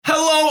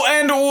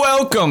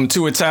Welcome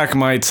to Attack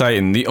My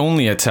Titan, the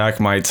only Attack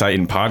My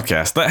Titan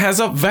podcast that has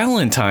a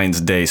Valentine's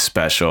Day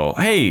special.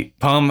 Hey,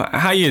 Pum,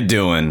 how you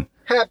doing?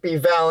 Happy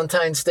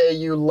Valentine's Day,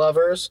 you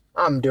lovers.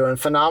 I'm doing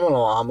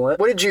phenomenal, Omelet.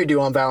 What did you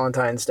do on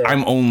Valentine's Day?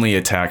 I'm only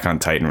Attack on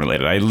Titan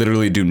related. I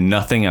literally do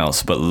nothing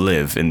else but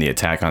live in the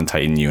Attack on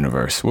Titan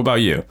universe. What about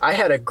you? I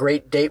had a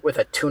great date with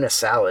a tuna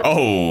salad.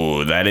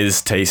 Oh, that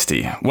is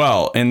tasty.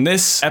 Well, in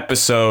this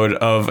episode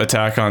of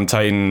Attack on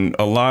Titan,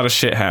 a lot of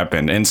shit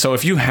happened. And so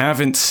if you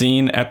haven't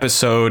seen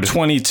episode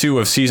 22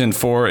 of season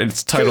 4,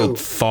 it's titled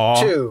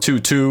Thaw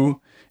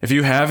 2. If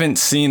you haven't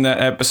seen that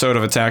episode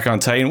of Attack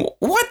on Titan,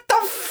 what the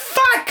fuck?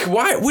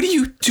 Why? What are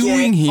you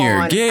doing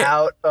here? Get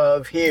out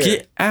of here.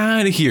 Get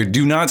out of here.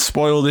 Do not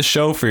spoil this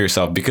show for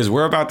yourself, because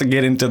we're about to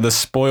get into the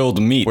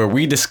spoiled meat where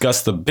we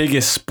discuss the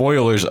biggest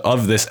spoilers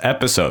of this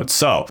episode.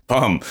 So,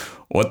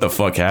 what the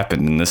fuck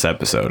happened in this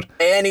episode?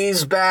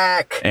 Annie's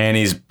back.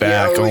 Annie's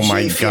back. The OG oh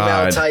my female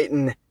god.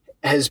 Titan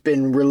has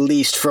been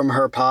released from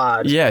her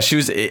pod. Yeah, she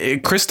was a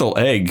crystal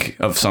egg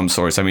of some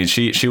sorts. I mean,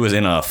 she was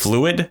in a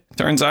fluid,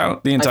 turns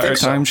out, the entire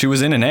time. She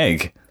was in an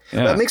egg.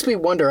 Yeah. That makes me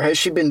wonder, has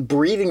she been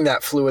breathing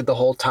that fluid the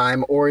whole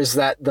time, or is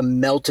that the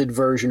melted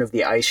version of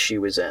the ice she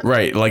was in?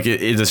 Right, like,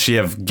 does she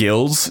have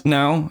gills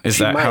now? Is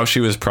that how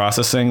she was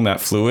processing that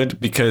fluid?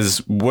 Because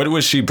what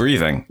was she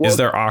breathing? Is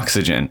there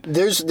oxygen?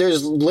 There's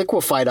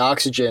liquefied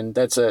oxygen.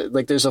 There's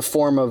a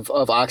form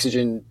of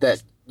oxygen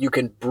that you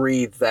can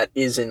breathe that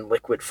is in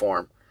liquid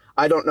form.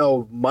 I don't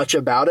know much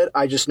about it.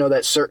 I just know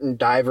that certain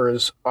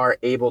divers are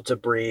able to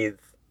breathe.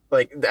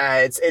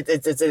 It's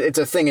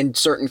a thing in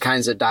certain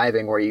kinds of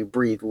diving where you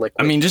breathe liquid.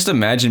 I mean, just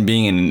imagine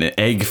being in an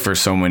egg for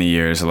so many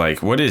years.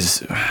 Like, what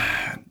is...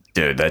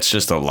 Dude, that's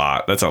just a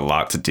lot. That's a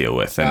lot to deal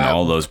with. And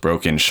all those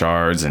broken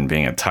shards and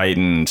being a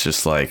Titan, it's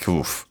just like,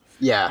 oof.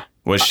 Yeah.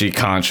 Was she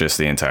conscious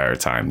the entire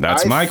time?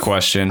 That's my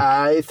question.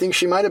 I think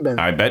she might have been.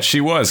 I bet she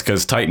was,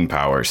 because Titan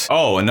powers.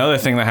 Oh, another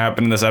thing that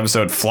happened in this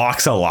episode,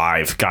 Flock's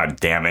alive. God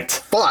damn it.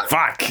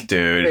 Fuck,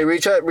 dude. Hey,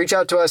 reach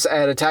out to us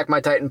at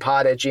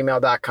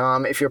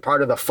attackmytitanpod@gmail.com if you're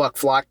part of the Fuck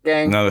Flock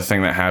gang. Another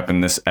thing that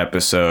happened this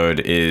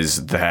episode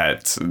is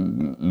that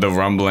the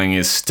rumbling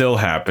is still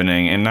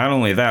happening. And not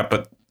only that,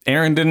 but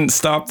Eren didn't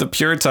stop the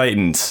Pure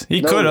Titans.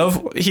 He could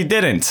have. He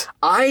didn't.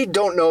 I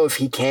don't know if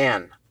he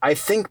can. I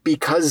think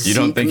because you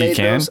don't think he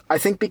can? I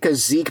think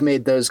because Zeke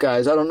made those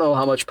guys. I don't know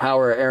how much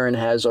power Eren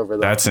has over them.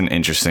 That's an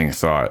interesting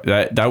thought.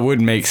 That would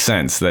make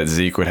sense that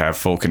Zeke would have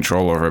full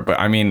control over it. But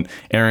I mean,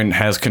 Eren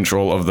has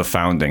control of the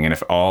founding, and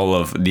if all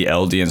of the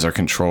Eldians are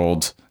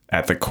controlled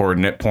at the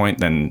coordinate point,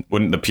 then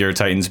wouldn't the Pure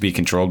Titans be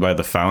controlled by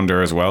the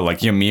founder as well?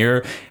 Like,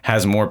 Ymir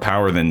has more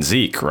power than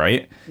Zeke,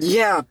 right?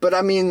 Yeah, but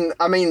I mean,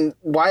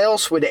 why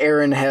else would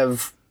Eren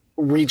have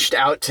reached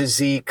out to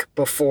Zeke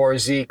before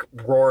Zeke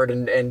roared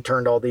and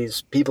turned all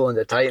these people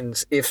into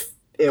Titans if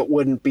it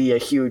wouldn't be a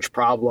huge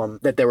problem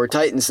that there were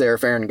Titans there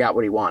if Eren got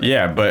what he wanted?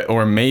 Yeah,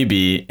 or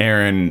maybe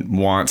Eren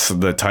wants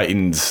the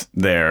Titans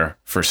there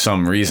for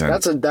some reason.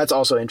 That's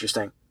also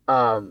interesting.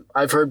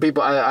 I've heard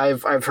people.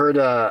 I've heard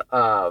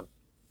a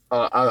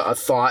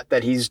thought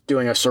that he's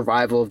doing a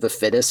survival of the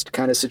fittest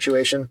kind of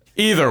situation.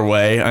 Either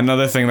way,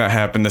 another thing that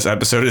happened this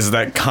episode is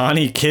that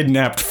Connie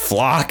kidnapped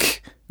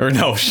Flock. Or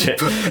no,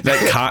 shit. I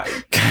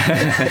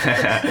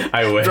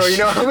wish. Bro, you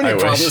know how many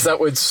problems that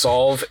would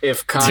solve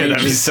if Connie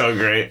that'd be so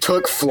great.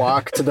 Took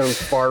Flock to the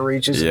far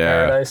reaches of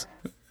paradise?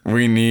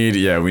 We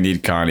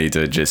need Connie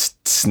to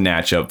just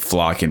snatch up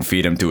Flock and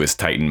feed him to his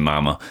Titan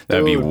mama.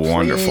 That'd be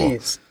wonderful.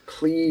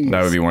 Please.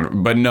 That would be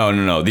wonderful. But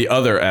no. The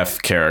other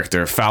F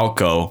character,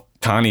 Falco.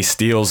 Connie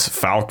steals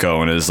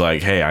Falco and is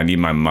like, hey, I need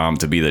my mom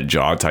to be the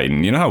Jaw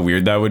Titan. You know how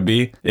weird that would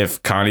be?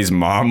 If Connie's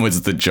mom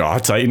was the Jaw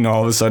Titan,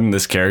 all of a sudden,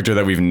 this character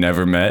that we've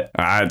never met.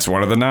 It's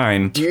one of the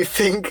 9. Do you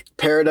think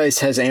Paradise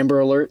has Amber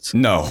Alerts?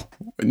 No.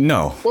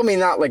 Well, I mean,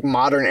 not like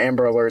modern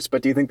Amber Alerts,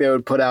 but do you think they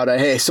would put out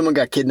hey, someone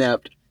got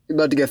kidnapped. You're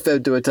about to get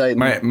fed to a Titan.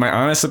 My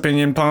honest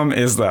opinion, Pum,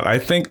 is that I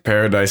think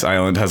Paradise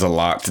Island has a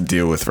lot to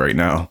deal with right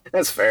now.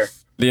 That's fair.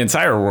 The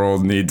entire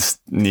world needs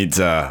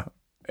a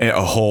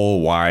whole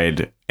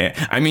wide...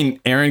 I mean,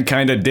 Eren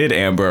kind of did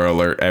Amber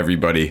Alert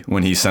everybody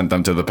when he sent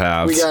them to the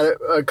paths. We got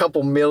a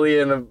couple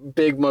million of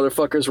big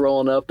motherfuckers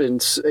rolling up in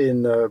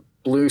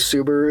blue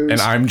Subarus. And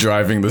I'm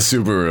driving the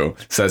Subaru,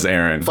 says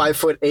Eren.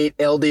 5'8"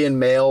 Eldian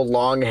male,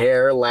 long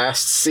hair,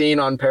 last seen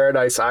on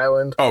Paradise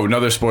Island. Oh,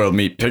 another spoiled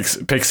meat.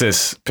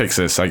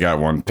 Pixis, I got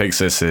one.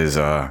 Pixis is,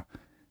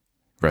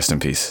 rest in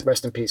peace.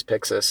 Rest in peace,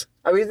 Pixis.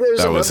 I mean,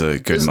 that was a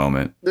good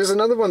moment. There's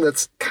another one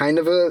that's kind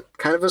of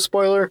a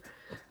spoiler.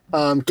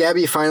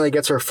 Gabby finally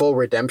gets her full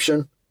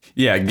redemption.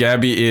 Yeah,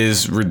 Gabby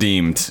is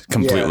redeemed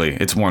completely. Yeah.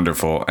 It's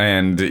wonderful.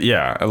 And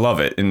yeah, I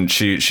love it. And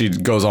she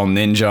goes all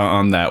ninja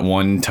on that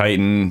one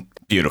Titan.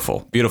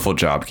 Beautiful. Beautiful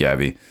job,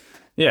 Gabby.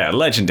 Yeah,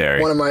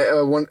 legendary. One of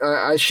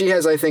my she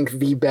has, I think,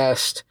 the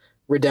best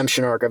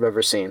redemption arc I've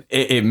ever seen.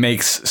 It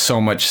makes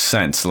so much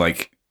sense.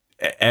 Like,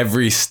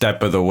 every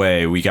step of the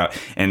way we got,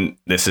 and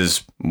this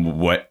is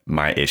what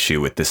my issue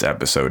with this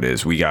episode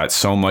is. We got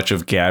so much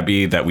of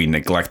Gabby that we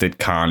neglected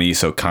Connie,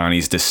 so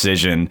Connie's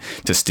decision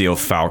to steal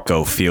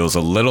Falco feels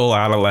a little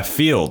out of left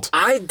field.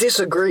 I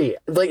disagree.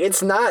 Like,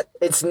 it's not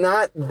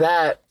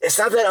that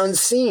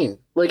unseen.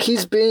 Like,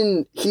 he's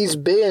been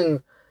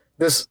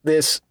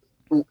this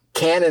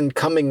cannon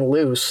coming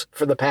loose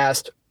for the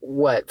past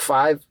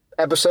 5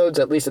 episodes,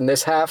 at least in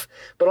this half,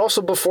 but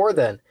also before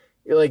then.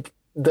 Like,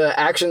 the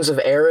actions of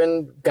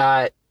Aaron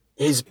got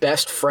his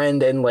best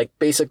friend and like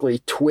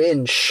basically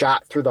twin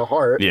shot through the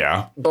heart.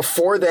 Yeah.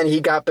 Before then, he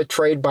got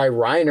betrayed by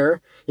Reiner.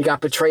 He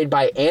got betrayed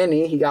by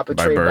Annie. He got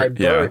betrayed by Bert.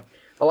 Yeah.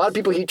 A lot of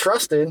people he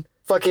trusted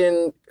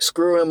fucking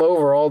screw him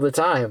over all the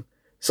time.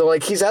 So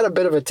like, he's at a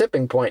bit of a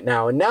tipping point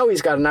now, and now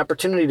he's got an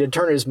opportunity to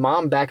turn his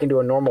mom back into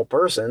a normal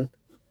person.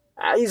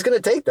 He's gonna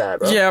take that,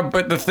 bro. Yeah,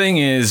 but the thing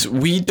is,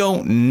 we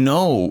don't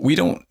know.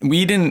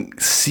 We didn't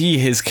see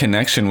his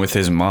connection with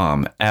his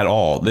mom at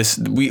all.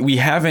 We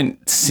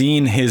haven't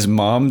seen his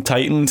mom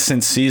Titan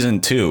since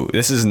season 2.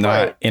 This is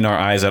not in our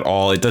eyes at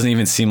all. It doesn't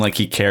even seem like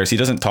he cares. He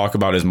doesn't talk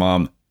about his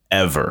mom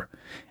ever.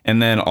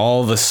 And then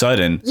all of a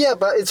sudden, yeah,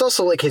 but it's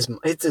also like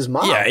it's his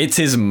mom. Yeah, it's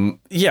his.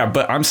 Yeah,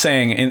 but I'm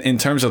saying in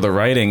terms of the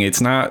writing,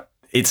 it's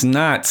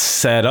not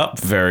set up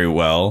very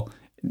well.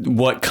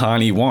 What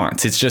Connie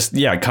wants. It's just,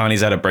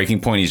 Connie's at a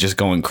breaking point. He's just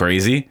going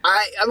crazy.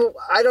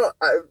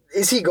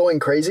 Is he going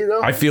crazy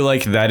though? I feel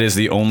like that is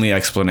the only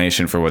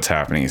explanation for what's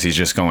happening is he's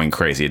just going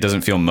crazy. It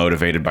doesn't feel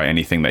motivated by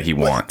anything that he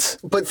wants.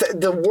 But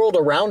the world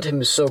around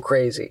him is so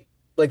crazy.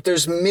 Like,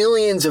 there's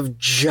millions of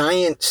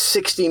giant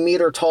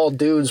 60-meter tall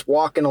dudes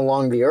walking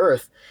along the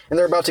earth, and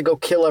they're about to go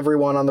kill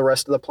everyone on the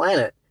rest of the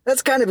planet.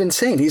 That's kind of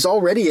insane. He's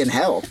already in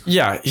hell.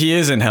 Yeah, he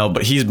is in hell,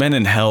 but he's been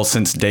in hell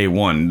since day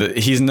one.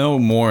 He's no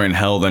more in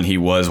hell than he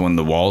was when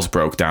the walls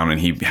broke down and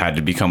he had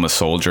to become a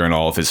soldier and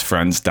all of his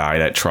friends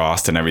died at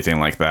Trost and everything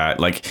like that.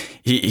 Like,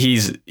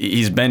 he's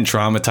been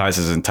traumatized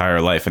his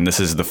entire life, and this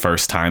is the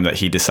first time that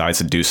he decides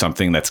to do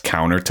something that's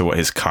counter to what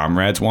his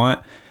comrades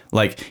want.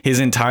 Like,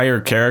 his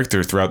entire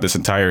character throughout this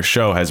entire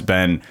show has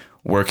been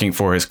working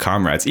for his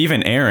comrades.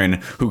 Even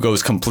Aaron, who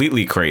goes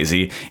completely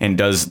crazy and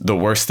does the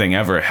worst thing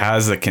ever,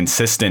 has a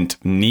consistent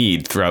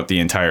need throughout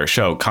the entire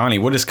show. Connie,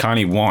 what does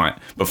Connie want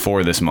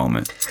before this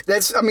moment?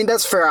 That's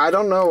fair. I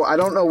don't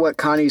know what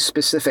Connie's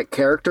specific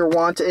character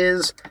want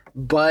is,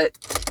 but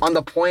on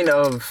the point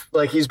of,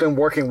 like, he's been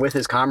working with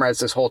his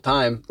comrades this whole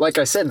time. Like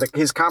I said,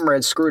 his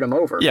comrades screwed him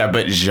over. Yeah,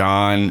 but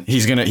Jean,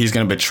 he's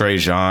gonna betray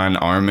Jean,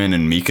 Armin,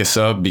 and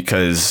Mikasa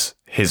because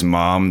his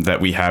mom that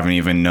we haven't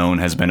even known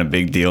has been a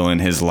big deal in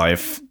his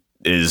life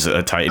is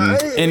a Titan.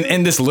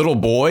 And this little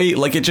boy,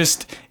 like,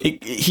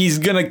 he's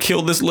gonna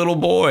kill this little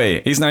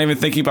boy. He's not even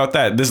thinking about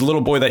that. This little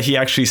boy that he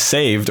actually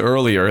saved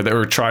earlier,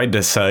 or tried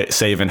to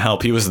save and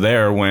help. He was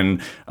there when,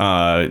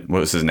 what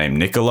was his name?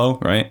 Niccolo,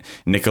 right?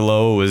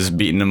 Niccolo was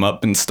beating him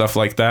up and stuff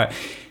like that.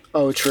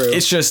 Oh, true.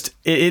 It's just,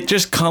 it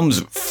just comes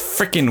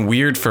freaking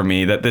weird for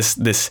me that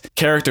this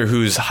character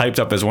who's hyped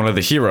up as one of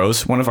the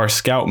heroes, one of our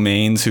scout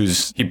mains,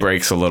 he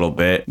breaks a little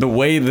bit. The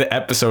way the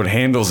episode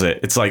handles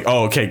it, it's like,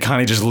 oh, okay,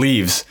 Connie just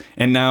leaves.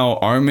 And now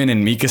Armin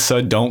and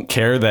Mikasa don't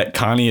care that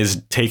Connie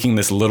is taking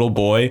this little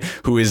boy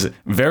who is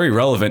very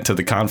relevant to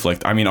the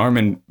conflict. I mean,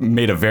 Armin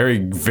made a very,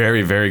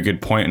 very, very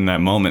good point in that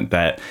moment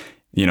that,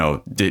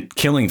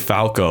 killing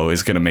Falco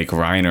is going to make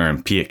Reiner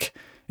and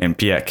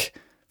Piek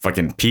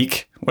fucking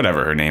Peak,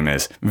 whatever her name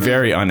is,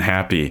 very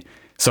unhappy.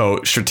 So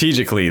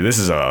strategically, this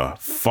is a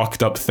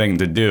fucked up thing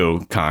to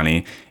do,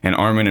 Connie. And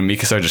Armin and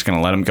Mikasa are just going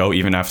to let him go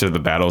even after the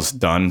battle's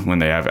done when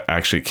they have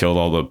actually killed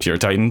all the pure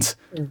Titans.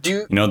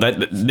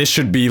 That this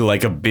should be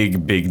like a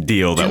big, big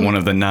deal that one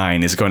of the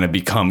 9 is going to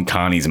become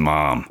Connie's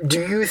mom.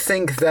 Do you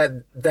think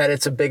that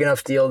it's a big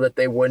enough deal that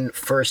they wouldn't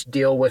first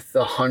deal with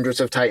the hundreds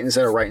of Titans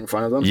that are right in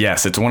front of them?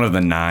 Yes, it's one of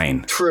the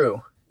 9.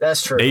 True.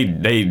 That's true.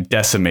 They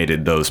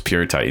decimated those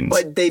pure Titans.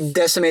 But they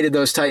decimated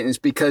those Titans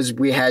because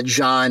we had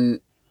Jean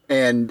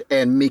and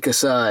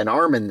Mikasa and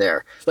Armin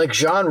there. Like,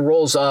 Jean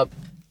rolls up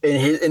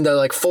in the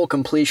like full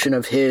completion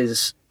of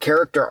his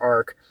character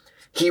arc.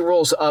 He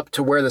rolls up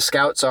to where the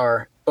scouts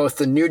are, both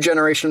the new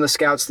generation of the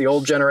scouts, the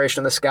old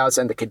generation of the scouts,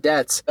 and the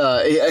cadets.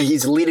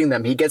 He's leading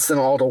them. He gets them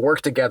all to work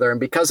together, and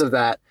because of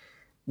that,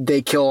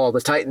 they kill all the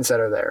Titans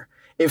that are there.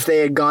 If they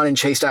had gone and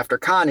chased after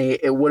Connie,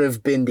 it would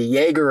have been the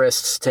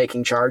Jaegerists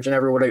taking charge, and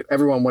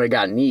everyone would have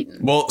gotten eaten.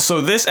 Well,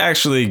 so this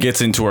actually gets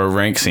into our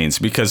rank scenes,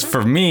 because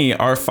for me,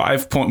 our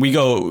 5 point, we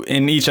go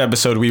in each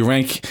episode, we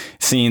rank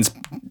scenes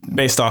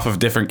based off of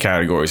different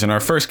categories. And our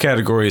first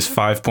category is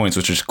 5 points,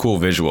 which is cool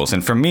visuals.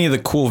 And for me, the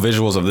cool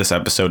visuals of this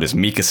episode is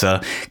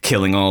Mikasa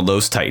killing all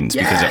those Titans,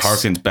 because it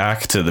harkens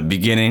back to the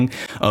beginning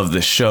of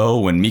the show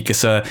when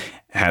Mikasa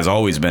has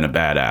always been a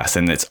badass,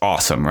 and it's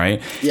awesome,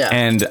 right? Yeah.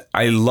 And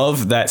I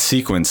love that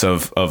sequence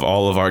of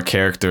all of our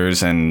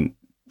characters and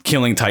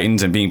killing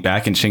Titans and being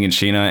back in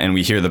Shiganshina, and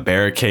we hear the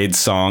Barricade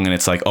song, and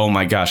it's like, oh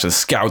my gosh, the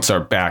Scouts are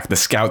back. The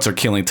Scouts are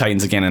killing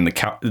Titans again, and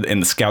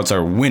the Scouts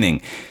are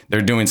winning.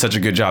 They're doing such a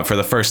good job. For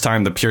the first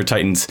time, the pure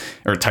Titans,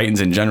 or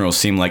Titans in general,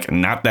 seem like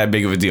not that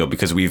big of a deal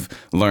because we've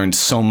learned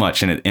so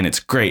much, and it's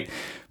great.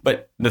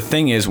 But the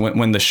thing is,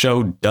 when the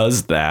show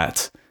does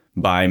that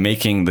by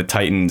making the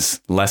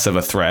Titans less of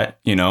a threat,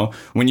 you know,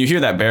 when you hear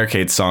that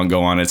Barricade song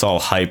go on, it's all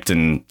hyped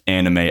and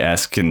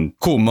anime-esque and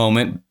cool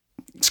moment.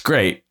 It's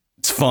great.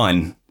 It's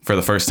fun. For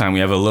the first time, we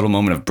have a little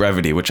moment of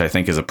brevity, which I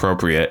think is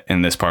appropriate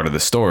in this part of the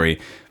story.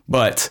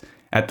 But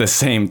at the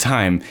same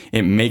time,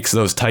 it makes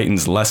those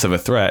Titans less of a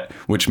threat,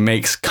 which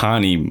makes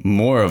Connie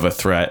more of a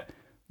threat,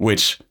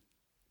 which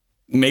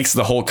makes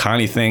the whole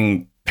Connie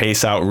thing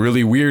pace out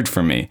really weird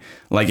for me.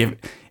 Like, if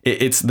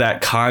it's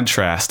that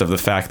contrast of the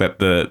fact that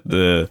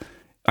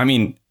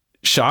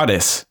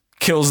Shadis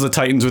kills the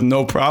Titans with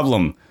no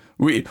problem.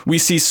 We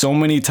see so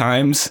many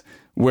times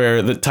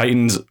where the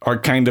Titans are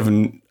kind of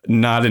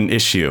not an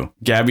issue.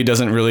 Gabby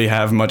doesn't really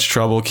have much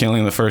trouble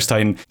killing the first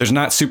Titan. There's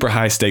not super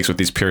high stakes with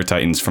these pure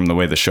Titans from the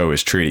way the show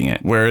is treating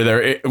it. Where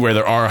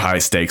there are high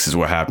stakes is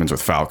what happens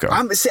with Falco.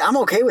 I'm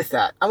okay with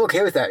that.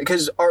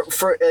 Because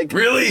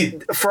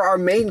for our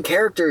main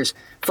characters,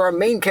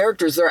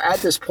 they're at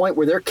this point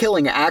where they're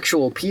killing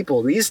actual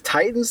people. These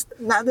Titans,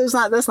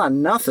 that's not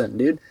nothing,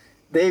 dude.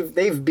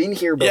 They've been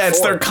here before. Yeah,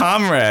 it's their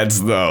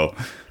comrades though.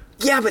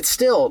 Yeah, but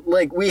still,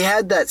 like, we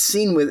had that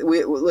scene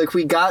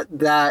we got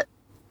that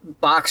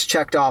box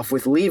checked off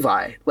with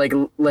Levi.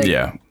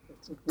 Yeah.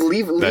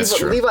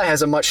 Levi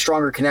has a much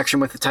stronger connection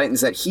with the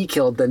Titans that he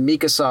killed than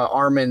Mikasa,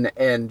 Armin,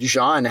 and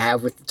Jean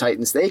have with the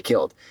Titans they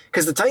killed.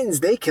 Because the Titans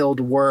they killed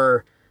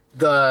were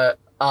the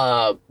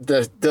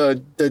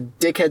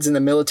dickheads in the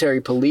military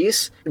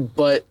police,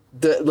 but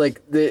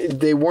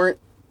they weren't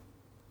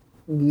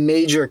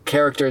major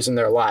characters in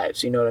their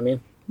lives. You know what I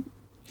mean?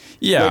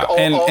 Yeah, like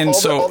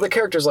all the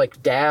characters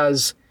like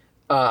Daz,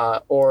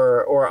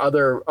 or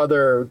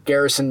other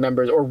garrison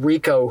members, or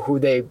Rico, who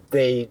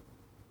they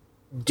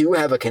do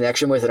have a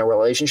connection with and a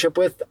relationship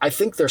with, I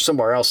think they're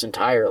somewhere else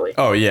entirely.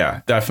 Oh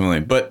yeah,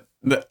 definitely. But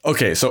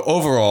so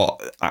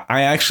overall,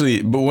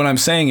 but what I'm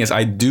saying is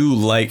I do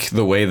like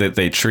the way that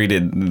they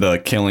treated the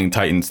killing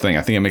Titans thing.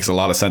 I think it makes a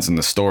lot of sense in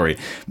the story.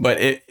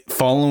 But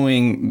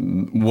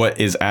following what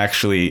is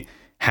actually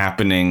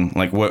happening,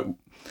 like what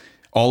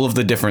all of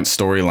the different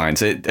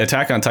storylines.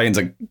 Attack on Titan's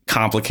a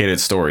complicated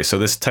story, so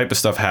this type of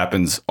stuff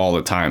happens all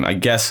the time. I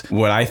guess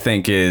what I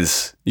think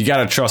is you got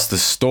to trust the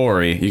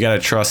story. You got to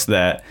trust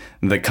that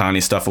the Connie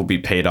stuff will be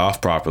paid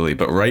off properly.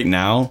 But right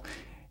now,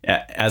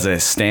 as a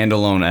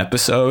standalone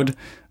episode,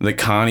 the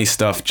Connie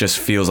stuff just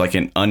feels like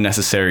an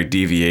unnecessary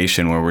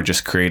deviation where we're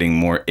just creating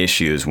more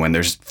issues when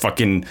there's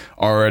fucking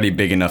already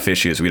big enough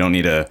issues. We don't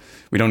need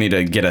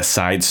to get a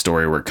side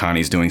story where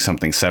Connie's doing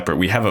something separate.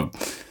 We have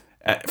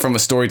from a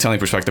storytelling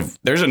perspective,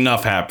 there's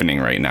enough happening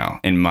right now,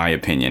 in my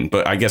opinion.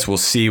 But I guess we'll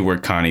see where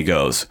Connie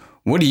goes.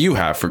 What do you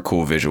have for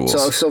cool visuals?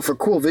 So for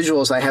cool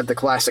visuals, I have the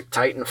classic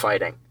Titan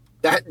fighting.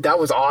 That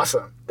was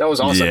awesome.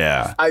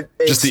 Yeah.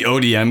 Just the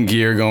ODM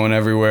gear going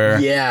everywhere.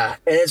 Yeah.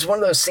 And it's one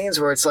of those scenes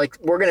where it's like,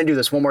 we're going to do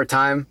this one more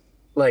time.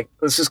 Like,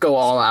 let's just go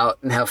all out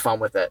and have fun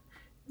with it.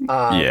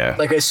 Yeah.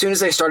 Like, as soon as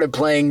they started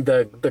playing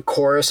the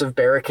chorus of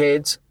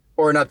Barricades,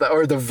 or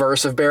the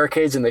verse of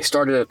Barricades, and they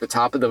started at the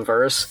top of the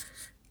verse,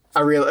 I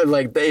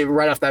really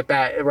right off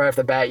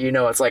the bat, you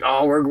know, it's like,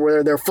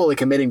 oh, they're fully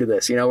committing to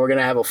this. You know, we're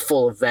gonna have a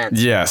full event.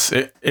 Yes,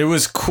 it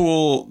was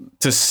cool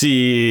to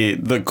see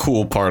the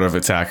cool part of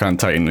Attack on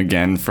Titan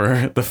again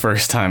for the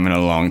first time in a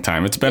long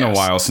time. It's been a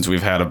while since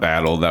we've had a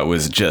battle that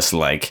was just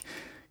like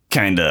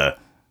kind of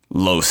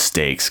low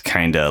stakes,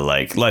 kind of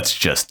like let's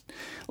just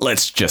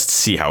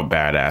see how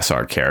badass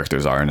our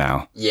characters are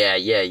now.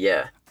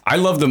 Yeah. I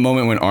love the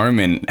moment when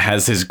Armin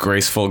has his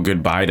graceful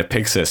goodbye to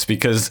Pixis,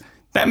 because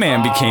that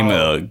man became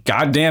a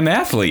goddamn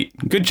athlete.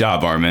 Good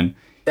job, Armin.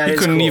 He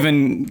couldn't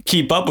even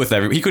keep up with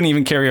he couldn't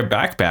even carry a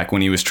backpack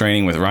when he was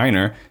training with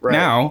Reiner. Right.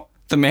 Now,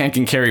 the man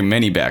can carry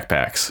many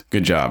backpacks.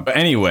 Good job. But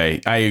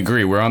anyway, I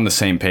agree. We're on the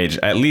same page.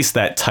 At least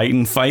that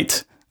Titan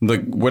fight,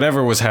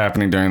 whatever was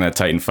happening during that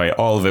Titan fight,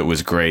 all of it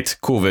was great.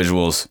 Cool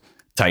visuals.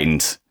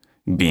 Titans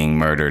being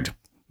murdered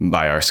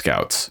by our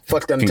scouts.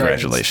 Fuck them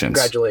Congratulations.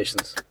 Titans.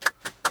 Congratulations.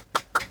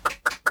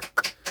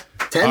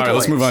 10 All right, points.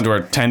 Let's move on to our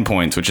 10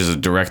 points, which is a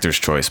director's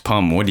choice.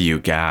 Pum, what do you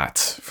got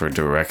for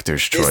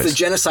director's choice? It's the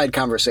genocide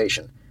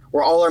conversation,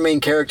 where all our main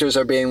characters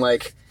are being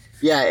like,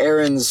 yeah,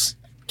 Aaron's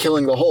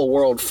killing the whole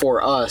world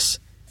for us.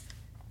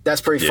 That's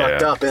pretty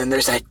fucked up. And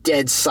there's that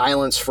dead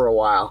silence for a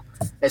while.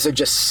 And so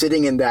just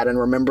sitting in that and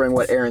remembering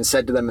what Aaron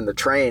said to them in the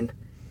train.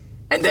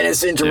 And then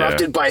it's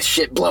interrupted by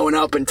shit blowing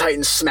up and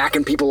Titans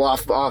smacking people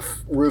off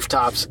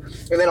rooftops.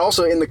 And then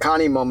also in the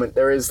Connie moment,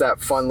 there is that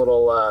fun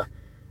little...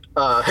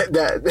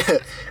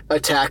 that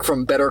attack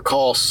from Better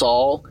Call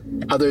Saul,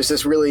 how there's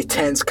this really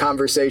tense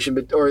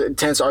conversation or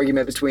tense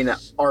argument between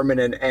Armin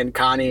and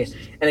Connie,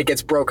 and it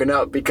gets broken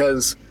up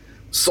because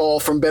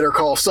Saul from Better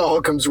Call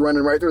Saul comes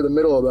running right through the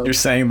middle of them. You're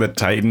saying the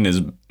Titan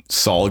is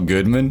Saul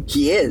Goodman?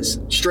 He is.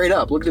 Straight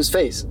up. Look at his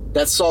face.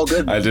 That's Saul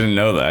Goodman. I didn't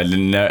know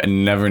that. I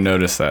never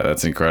noticed that.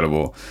 That's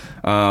incredible.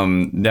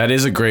 That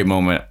is a great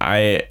moment.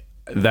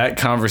 That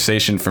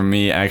conversation for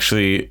me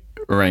actually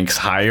ranks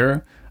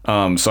higher.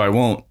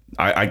 So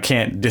I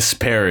can't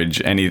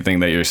disparage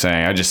anything that you're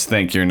saying. I just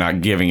think you're not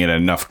giving it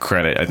enough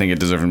credit. I think it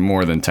deserves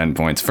more than 10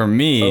 points. For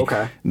me,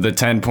 the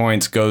 10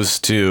 points goes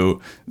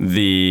to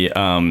the,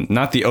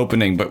 not the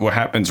opening, but what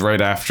happens right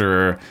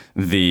after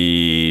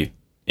the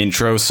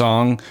intro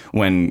song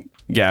when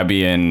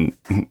Gabby and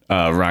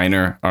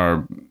Reiner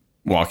are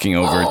walking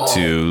over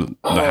to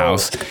the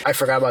house. I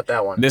forgot about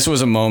that one. This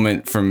was a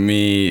moment for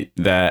me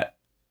that,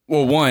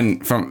 well, one,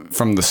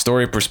 from the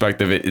story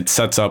perspective, it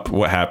sets up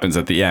what happens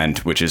at the end,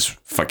 which is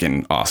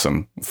fucking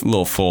awesome. A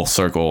little full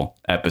circle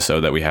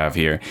episode that we have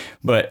here.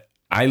 But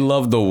I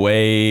love the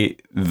way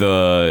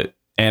the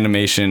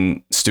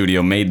animation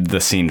studio made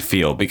the scene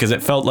feel, because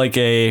it felt like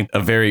a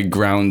very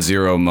ground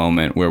zero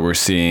moment where we're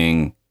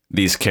seeing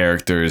these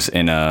characters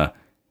in a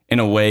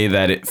way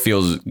that it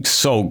feels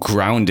so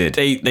grounded.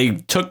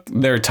 They took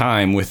their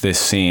time with this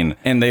scene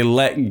and they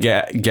let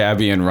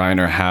Gabby and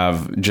Reiner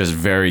have just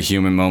very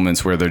human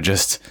moments where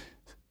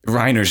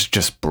Reiner's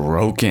just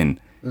broken.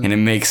 And it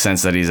makes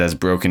sense that he's as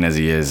broken as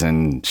he is,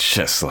 and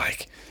just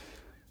like,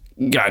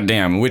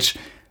 goddamn, which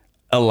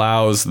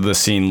allows the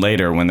scene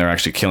later when they're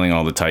actually killing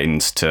all the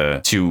Titans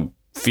to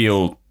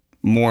feel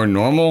more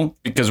normal,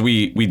 because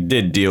we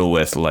did deal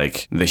with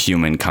like the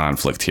human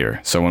conflict here.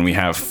 So when we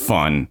have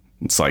fun,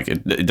 it's like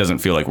it doesn't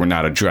feel like we're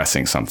not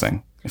addressing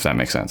something, if that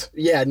makes sense.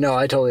 Yeah, no,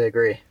 I totally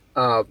agree.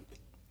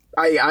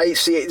 I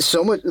see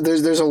so much.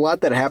 There's a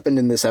lot that happened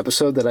in this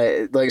episode that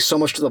I like, so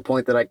much to the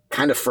point that I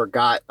kind of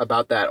forgot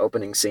about that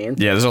opening scene.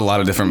 Yeah, there's a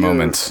lot of different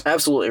moments.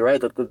 Absolutely right.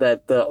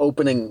 That the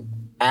opening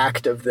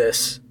act of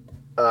this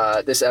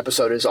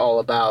episode is all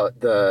about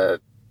the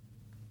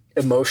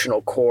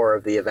emotional core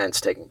of the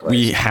events taking place.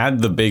 We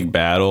had the big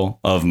battle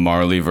of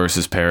Marley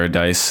versus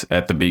Paradise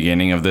at the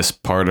beginning of this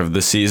part of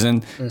the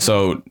season. Mm-hmm.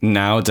 So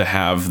now to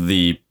have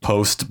the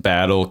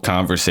post-battle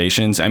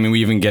conversations, I mean, we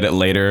even get it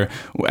later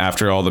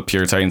after all the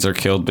Pure Titans are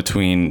killed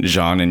between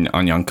Jean and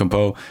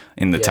Onyankopon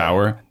in the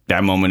tower.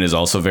 That moment is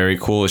also very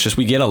cool. It's just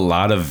we get a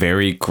lot of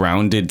very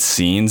grounded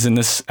scenes in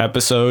this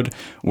episode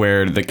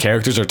where the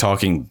characters are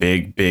talking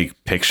big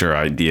picture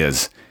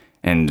ideas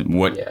and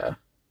what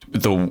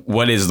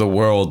is the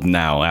world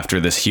now after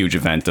this huge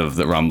event of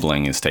the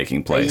rumbling is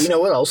taking place. And you know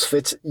what else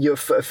fits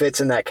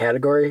in that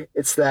category?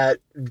 It's that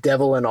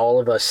Devil in All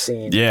of Us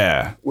scene.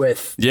 Yeah.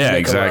 With yeah, Niccolo.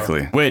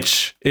 Exactly.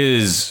 Which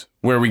is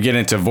where we get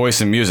into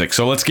voice and music.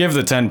 So let's give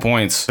the 10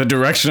 points. The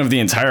direction of the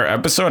entire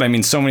episode, I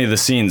mean, so many of the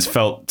scenes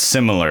felt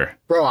similar.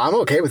 Bro, I'm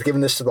okay with giving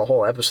this to the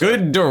whole episode.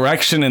 Good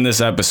direction in this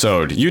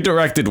episode. You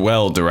directed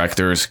well,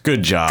 directors.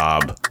 Good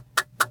job.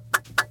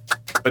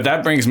 But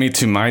that brings me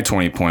to my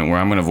 20 point where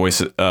I'm going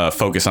to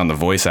focus on the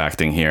voice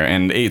acting here.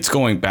 And it's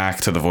going back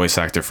to the voice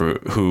actor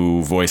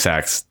who voice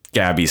acts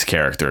Gabby's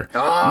character.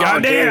 Oh,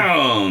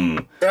 goddamn!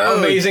 Dude.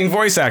 Amazing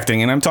voice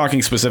acting. And I'm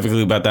talking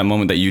specifically about that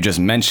moment that you just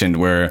mentioned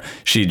where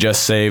she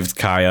just saved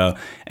Kaya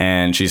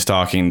and she's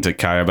talking to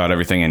Kaya about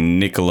everything. And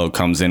Niccolo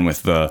comes in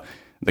with the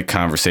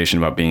conversation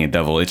about being a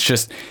devil. It's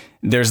just...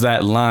 There's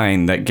that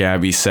line that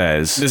Gabby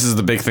says. This is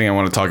the big thing I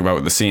want to talk about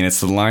with the scene.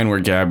 It's the line where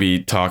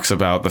Gabby talks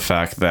about the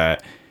fact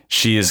that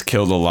she has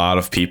killed a lot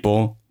of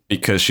people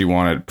because she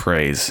wanted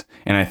praise.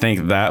 And I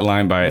think that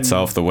line by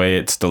itself, the way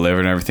it's delivered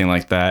and everything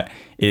like that,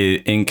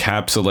 it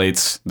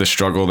encapsulates the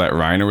struggle that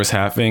Reiner was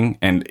having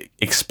and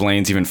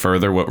explains even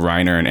further what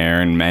Reiner and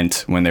Eren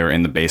meant when they were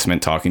in the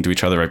basement talking to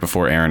each other right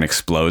before Eren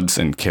explodes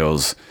and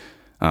kills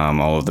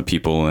all of the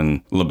people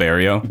in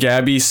Liberio.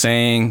 Gabby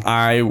saying,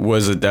 I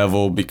was a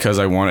devil because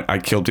I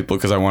killed people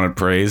because I wanted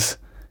praise,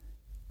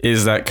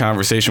 is that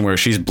conversation where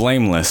she's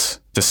blameless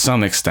to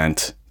some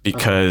extent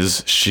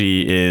because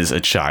she is a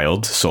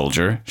child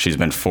soldier. She's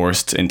been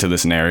forced into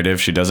this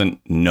narrative. She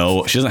doesn't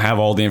have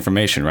all the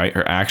information, right?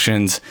 Her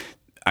actions,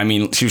 I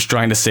mean, she was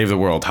trying to save the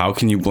world. How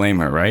can you blame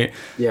her, right?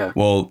 Yeah.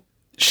 Well,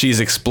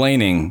 she's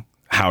explaining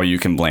how you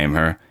can blame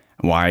her,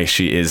 why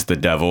she is the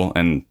devil,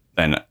 and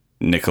then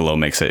Niccolo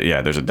makes it,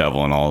 there's a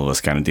devil and all of this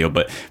kind of deal.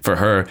 But for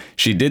her,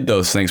 she did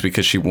those things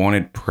because she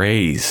wanted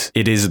praise.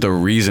 It is the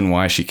reason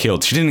why she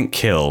killed. She didn't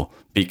kill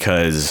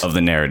because of the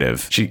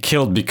narrative. She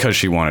killed because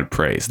she wanted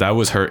praise. That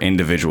was her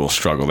individual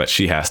struggle that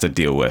she has to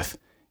deal with,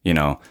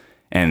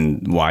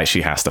 and why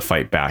she has to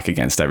fight back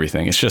against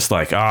everything. It's just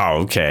like, oh,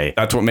 okay.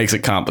 That's what makes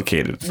it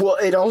complicated. Well,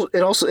 it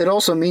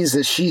also means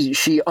that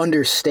she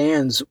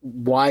understands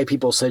why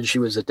people said she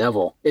was a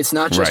devil. It's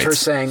not just her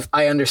saying,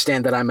 I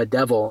understand that I'm a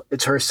devil.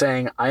 It's her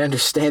saying, I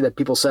understand that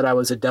people said I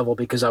was a devil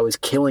because I was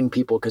killing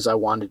people because I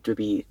wanted to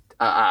be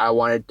I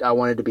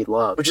wanted to be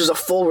loved, which is a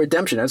full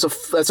redemption. That's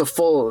a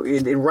full,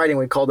 in writing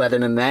we call that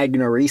an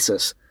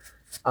anagnoresis.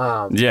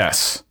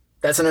 Yes.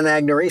 That's an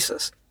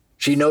anagnoresis.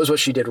 She knows what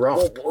she did wrong.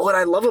 Well, what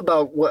I love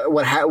about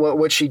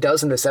what she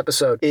does in this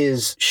episode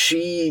is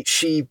she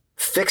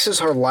fixes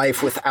her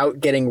life without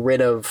getting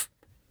rid of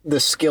the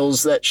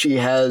skills that she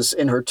has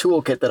in her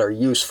toolkit that are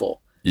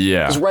useful.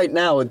 Yeah. Because right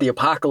now, the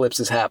apocalypse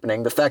is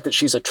happening. The fact that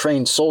she's a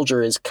trained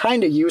soldier is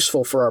kind of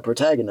useful for our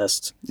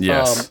protagonists.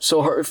 Yes.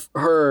 So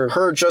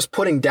her just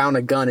putting down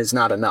a gun is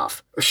not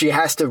enough. She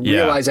has to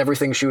realize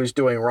everything she was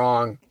doing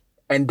wrong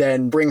and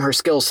then bring her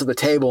skills to the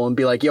table and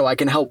be like, yo, I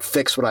can help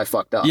fix what I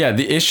fucked up. Yeah,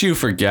 the issue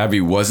for Gabby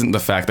wasn't the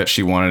fact that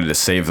she wanted to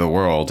save the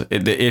world.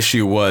 The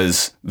issue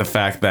was the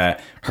fact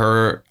that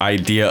her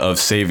idea of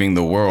saving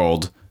the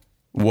world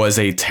was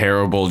a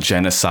terrible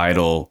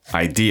genocidal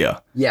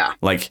idea. Yeah.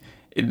 Like,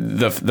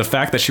 the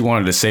fact that she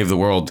wanted to save the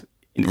world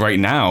right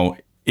now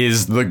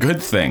is the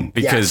good thing,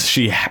 because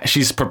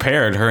she's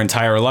prepared her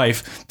entire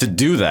life to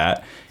do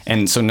that.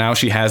 And so now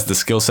she has the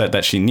skill set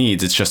that she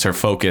needs. It's just her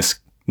focus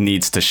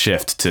needs to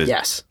shift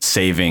to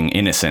saving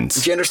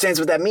innocence. She understands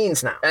what that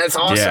means now. And it's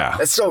awesome. Yeah.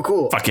 That's so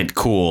cool. Fucking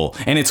cool.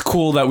 And it's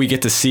cool that we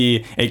get to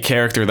see a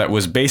character that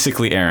was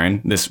basically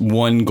Aaron, this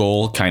one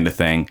goal kind of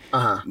thing.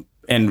 Uh-huh.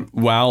 And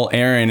while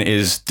Aaron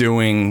is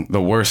doing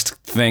the worst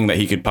thing that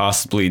he could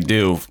possibly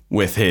do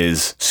with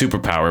his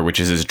superpower, which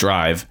is his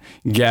drive,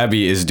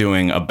 Gabby is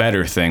doing a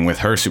better thing with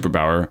her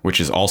superpower,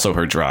 which is also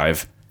her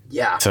drive.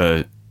 Yeah.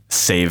 To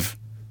save,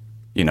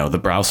 the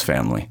Browse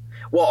family.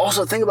 Well,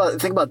 also think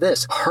about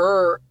this.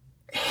 Her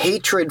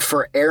hatred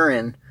for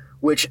Aaron,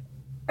 which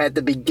at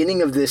the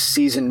beginning of this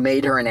season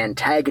made her an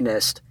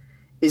antagonist,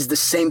 is the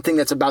same thing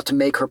that's about to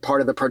make her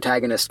part of the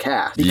protagonist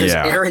cast. Because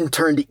Aaron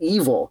turned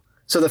evil.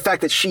 So the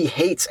fact that she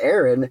hates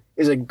Aaron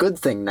is a good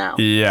thing now.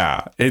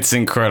 Yeah, it's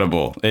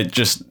incredible. It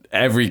just,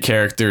 every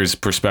character's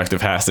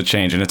perspective has to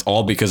change, and it's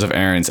all because of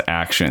Aaron's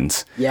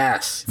actions.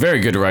 Yes. Very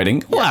good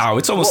writing. Yes. Wow,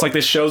 it's almost like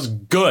this show's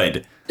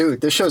good.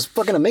 Dude, this show's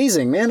fucking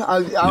amazing, man. I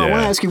want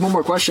to ask you one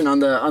more question on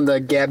the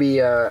Gabby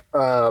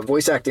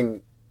voice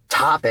acting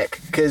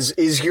topic, because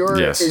is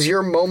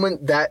your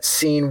moment that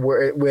scene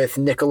with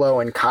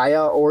Niccolo and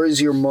Kaya, or is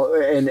your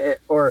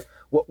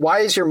why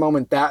is your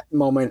moment that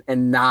moment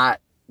and not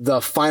the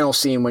final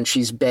scene when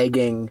she's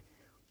begging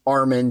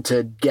Armin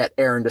to get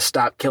Aaron to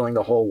stop killing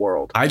the whole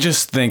world? I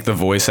just think the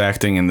voice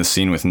acting in the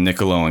scene with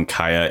Niccolo and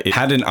Kaya, it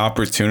had an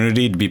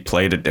opportunity to be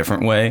played a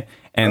different way.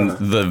 And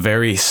the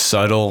very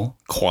subtle,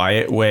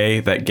 quiet way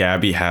that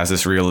Gabby has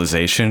this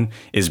realization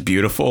is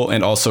beautiful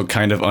and also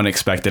kind of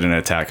unexpected in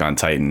Attack on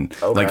Titan.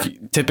 Okay.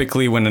 Like,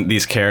 typically when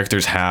these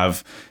characters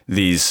have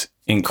these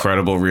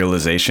incredible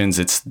realizations,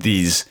 it's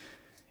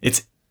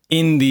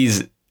in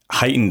these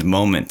heightened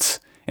moments.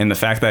 And the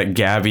fact that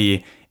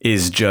Gabby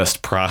is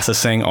just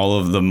processing all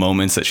of the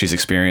moments that she's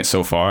experienced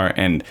so far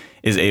and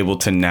is able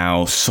to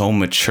now so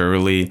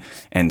maturely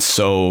and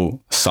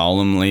so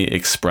solemnly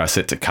express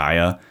it to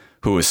Kaya,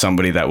 who is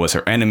somebody that was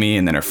her enemy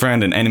and then her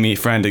friend and enemy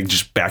friend,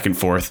 just back and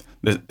forth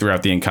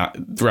throughout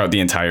the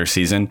entire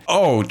season.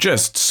 Oh,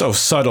 just so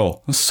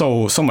subtle,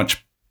 so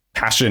much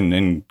passion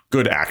and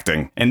good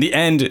acting. And the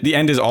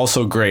end is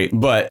also great,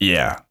 but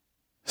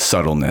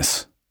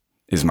subtleness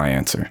is my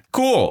answer.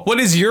 Cool. What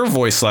is your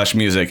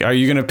voice/music? Are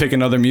you going to pick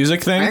another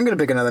music thing? I am going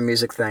to pick another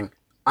music thing.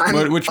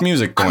 Which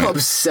music point? I'm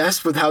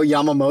obsessed with how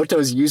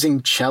Yamamoto's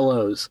using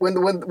cellos. When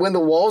the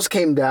walls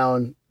came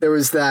down,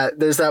 there's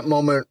that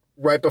moment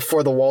right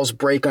before the walls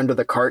break under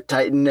the cart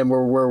titan, and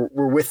we're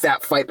with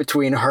that fight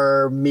between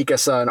her,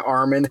 Mikasa, and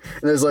Armin.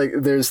 And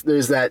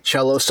there's that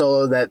cello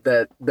solo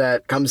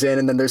that comes in,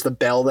 and then there's the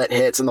bell that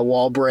hits, and the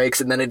wall breaks,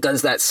 and then it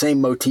does that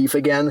same motif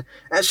again.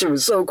 That shit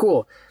was so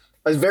cool.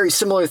 A very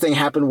similar thing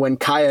happened when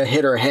Kaya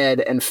hit her head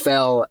and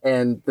fell,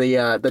 and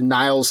the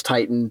Niles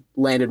Titan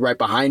landed right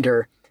behind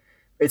her.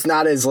 It's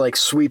not as like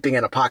sweeping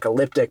and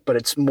apocalyptic, but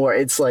it's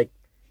like,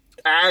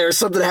 there's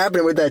something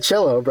happening with that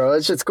cello, bro.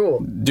 That shit's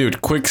cool.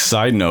 Dude, quick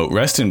side note,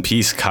 rest in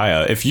peace,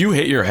 Kaya. If you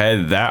hit your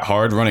head that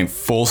hard running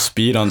full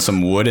speed on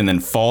some wood and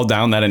then fall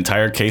down that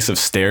entire case of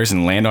stairs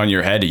and land on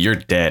your head, you're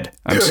dead.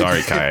 I'm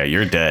sorry, Kaya,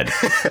 you're dead.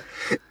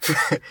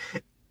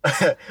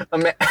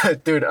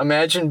 Dude,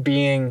 imagine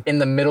being in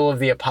the middle of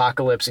the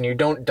apocalypse and you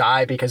don't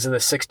die because of the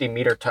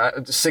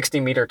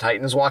 60-meter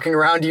titans walking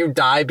around. You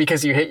die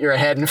because you hit your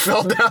head and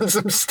fell down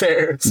some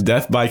stairs.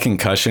 Death by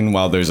concussion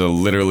while there's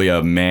literally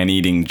a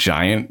man-eating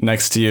giant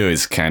next to you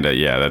is kind of,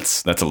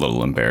 that's a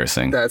little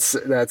embarrassing. That's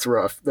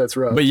rough. That's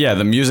rough. But yeah,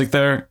 the music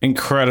there,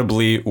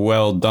 incredibly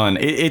well done.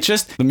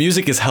 The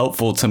music is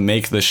helpful to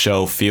make the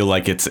show feel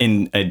like it's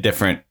in a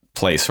different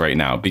place right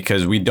now,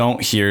 because we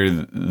don't hear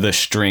the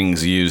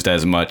strings used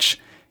as much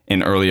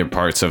in earlier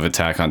parts of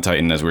Attack on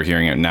Titan as we're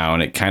hearing it now,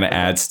 and it kind of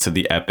adds to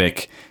the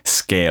epic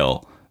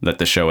scale that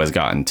the show has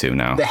gotten to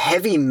now. The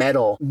heavy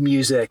metal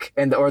music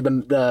or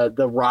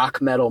the rock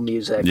metal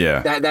music,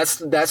 that's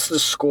the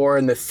score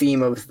and the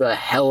theme of the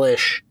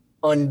hellish,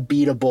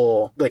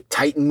 unbeatable like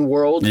Titan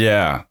world.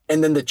 Yeah.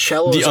 And then the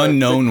cellos, the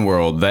unknown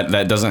world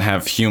that doesn't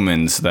have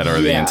humans that are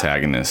the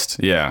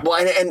antagonist. Yeah.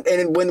 Well,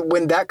 and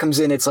when that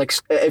comes in, it's like,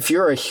 if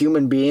you're a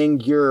human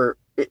being, you're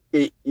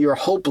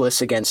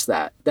hopeless against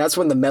that. That's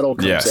when the metal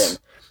comes in.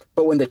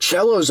 But when the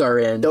cellos are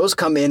in, those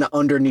come in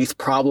underneath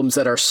problems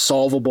that are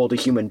solvable to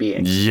human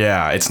beings.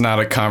 Yeah, it's not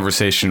a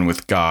conversation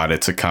with God.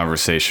 It's a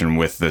conversation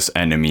with this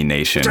enemy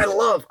nation. Which I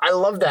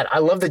love that. I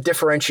love the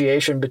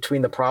differentiation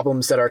between the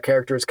problems that our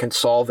characters can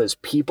solve as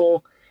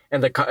people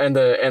and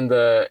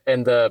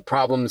the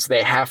problems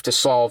they have to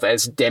solve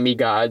as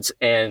demigods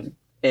and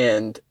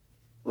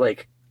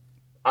like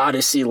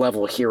Odyssey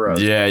level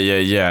heroes.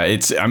 Yeah.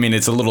 It's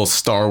a little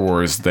Star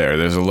Wars there.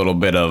 There's a little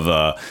bit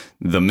of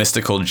the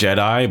mystical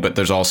Jedi, but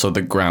there's also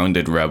the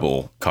grounded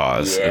rebel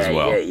cause as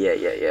well.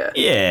 Yeah.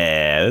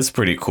 Yeah, that's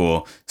pretty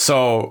cool.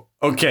 So,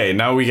 okay,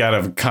 now we got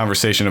a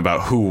conversation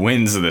about who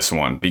wins this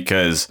one,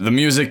 because the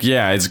music,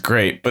 yeah, it's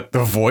great, but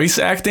the voice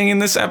acting in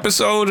this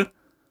episode,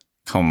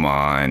 come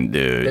on,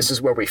 dude. This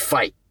is where we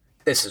fight.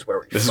 This is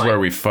where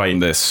we fight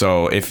this.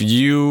 So if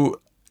you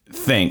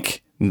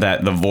think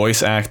that the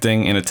voice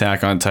acting in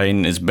Attack on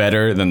Titan is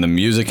better than the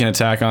music in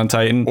Attack on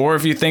Titan, or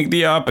if you think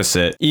the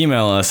opposite,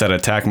 email us at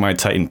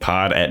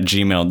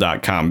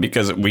attackmytitanpod@gmail.com,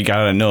 because we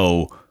gotta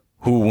know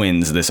who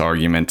wins this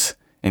argument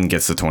and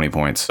gets the 20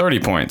 points. 30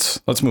 points.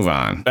 Let's move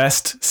on.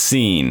 Best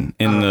scene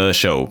in the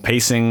show.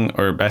 Pacing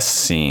or best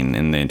scene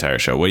in the entire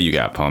show. What do you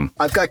got, Pum?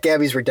 I've got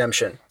Gabby's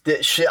redemption.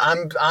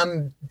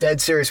 I'm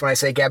dead serious when I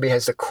say Gabby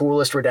has the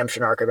coolest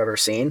redemption arc I've ever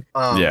seen.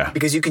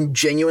 Because you can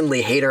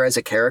genuinely hate her as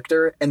a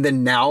character, and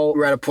then now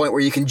we're at a point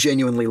where you can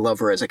genuinely love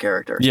her as a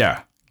character.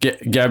 Yeah.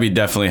 Gabby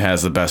definitely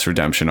has the best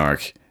redemption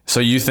arc. So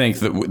you think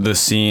that the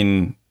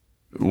scene...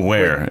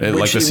 Where?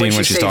 When she's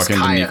talking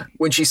Kaya. to me?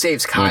 When she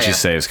saves Kaya. When she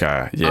saves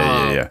Kaya.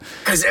 Yeah.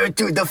 Because,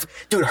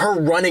 dude,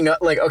 her running up,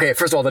 like, okay,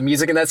 first of all, the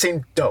music in that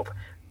scene, dope.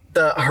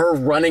 Her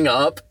running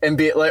up and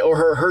be like,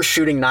 or her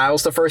shooting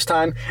Niles the first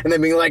time, and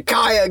then being like,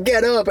 Kaya,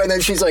 get up, and then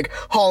she's like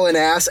hauling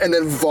ass, and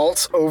then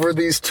vaults over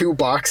these two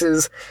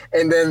boxes,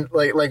 and then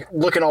like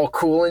looking all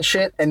cool and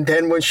shit, and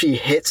then when she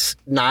hits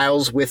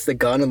Niles with the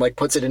gun and like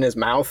puts it in his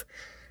mouth,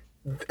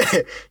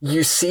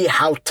 you see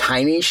how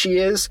tiny she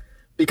is.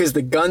 Because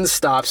the gun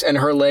stops and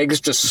her legs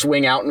just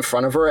swing out in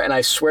front of her, and I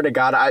swear to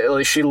God,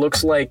 she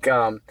looks like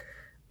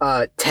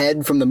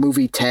Ted from the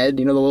movie Ted.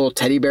 You know, the little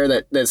teddy bear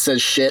that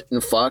says shit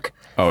and fuck.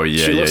 Oh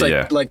yeah, she looks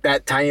like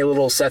that tiny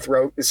little Seth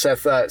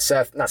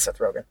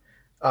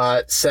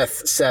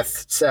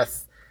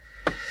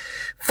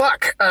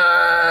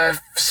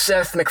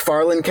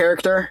MacFarlane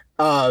character.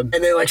 And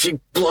then like she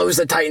blows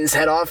the Titan's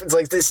head off. It's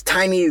like this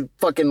tiny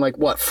fucking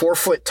 4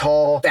 foot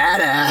tall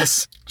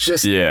badass.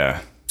 Just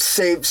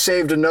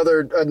saved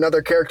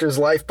another character's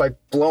life by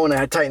blowing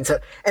a Titan's head.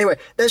 Anyway,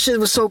 that shit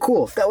was so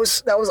cool. That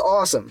was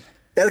awesome.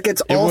 That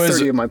gets all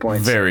 30 of my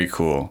points. Very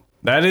cool.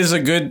 That is a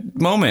good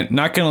moment,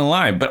 not gonna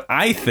lie. But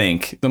I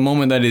think the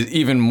moment that is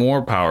even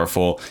more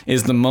powerful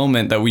is the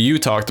moment that you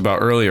talked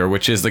about earlier,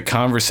 which is the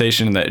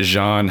conversation that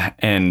Jean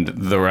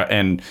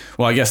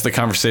the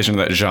conversation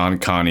that Jean,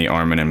 Connie,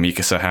 Armin, and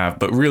Mikasa have,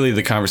 but really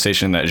the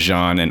conversation that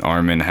Jean and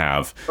Armin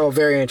have. Oh,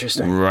 very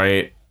interesting.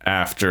 Right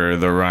after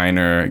the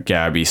Reiner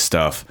Gabby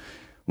stuff,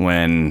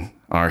 when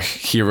our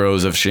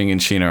heroes of Shing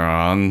and Shin are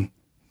on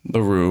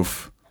the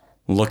roof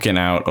looking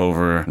out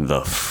over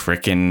the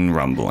frickin'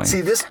 rumbling.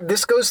 See,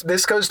 this goes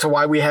to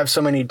why we have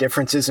so many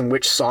differences in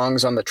which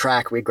songs on the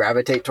track we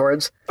gravitate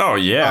towards. Oh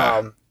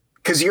yeah.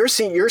 Because your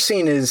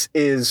scene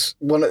is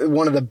one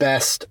of the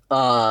best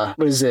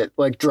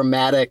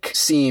dramatic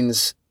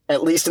scenes,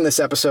 at least in this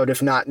episode,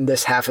 if not in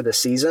this half of the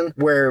season,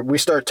 where we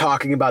start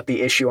talking about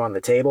the issue on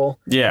the table.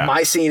 Yeah.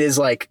 My scene is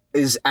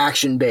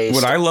action based.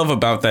 What I love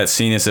about that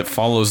scene is it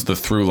follows the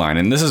through line.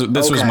 And this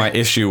was my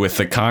issue with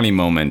the Connie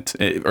moment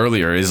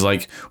earlier, is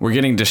we're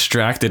getting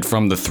distracted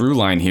from the through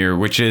line here,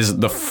 which is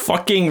the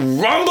fucking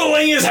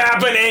rumbling is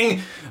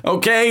happening.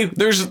 Okay,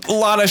 there's a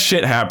lot of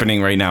shit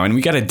happening right now, and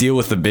we got to deal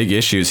with the big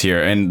issues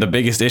here. And the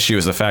biggest issue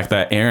is the fact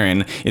that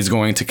Eren is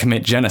going to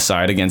commit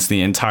genocide against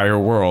the entire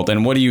world.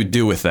 And what do you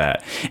do with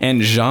that?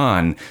 And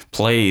Jean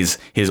plays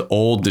his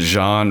old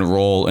Jean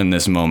role in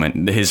this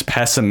moment. His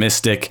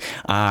pessimistic,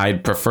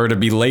 I'd prefer to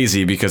be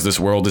lazy because this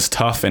world is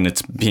tough, and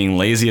it's being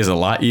lazy is a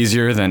lot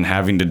easier than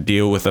having to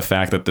deal with the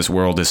fact that this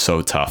world is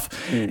so tough.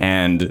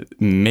 And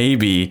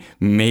maybe,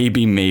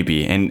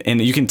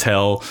 and you can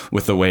tell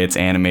with the way it's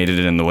animated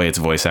and the way it's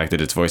voiced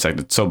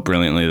acted so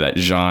brilliantly that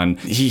Jean,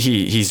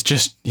 he's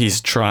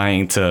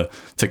trying to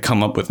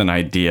come up with an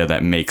idea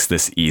that makes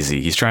this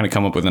easy. He's trying to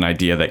come up with an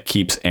idea that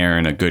keeps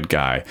Eren a good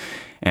guy.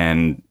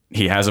 And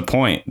he has a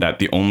point that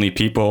the only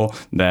people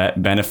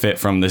that benefit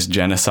from this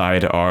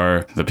genocide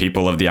are the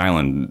people of the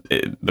island.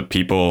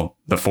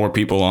 The 4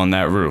 people on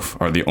that roof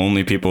are the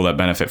only people that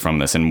benefit from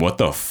this. And what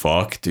the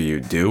fuck do you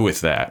do with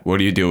that? What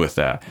do you do with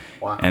that?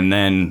 Wow. And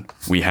then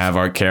we have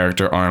our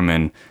character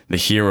Armin, the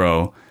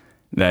hero,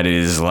 that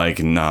is like,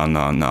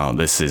 no,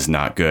 this is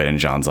not good. And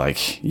John's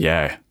like,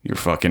 yeah, you're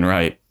fucking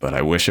right, but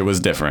I wish it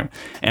was different.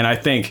 And I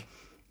think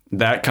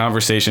that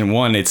conversation,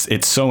 one,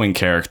 it's so in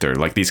character.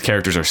 Like, these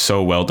characters are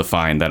so well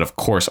defined that of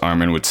course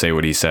Armin would say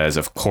what he says,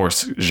 of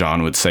course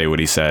Jean would say what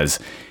he says.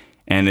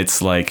 And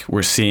it's like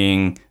we're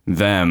seeing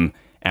them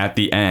at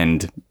the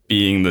end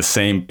being the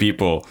same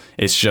people.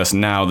 It's just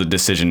now the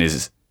decision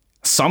is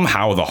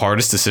somehow the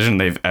hardest decision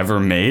they've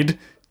ever made,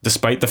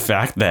 despite the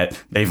fact that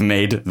they've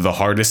made the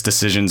hardest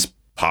decisions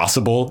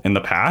possible in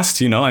the past.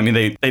 You know, I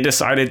mean, they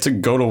decided to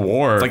go to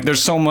war. Like,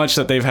 there's so much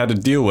that they've had to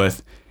deal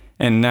with,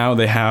 And now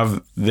they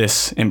have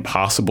this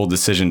impossible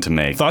decision to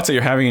make. Thoughts that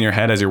you're having in your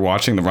head as you're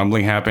watching the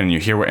rumbling happen and you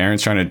hear what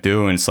Aaron's trying to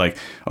do. And it's like,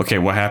 okay,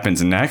 what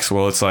happens next?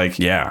 Well, it's like,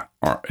 yeah,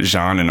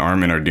 Jean and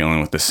Armin are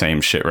dealing with the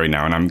same shit right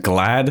now. And I'm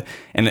glad.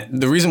 And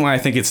the reason why I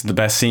think it's the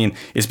best scene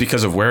is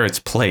because of where it's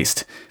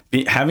placed.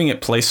 Having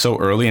it placed so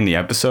early in the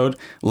episode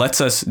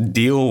lets us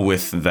deal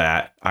with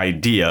that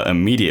idea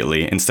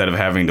immediately instead of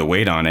having to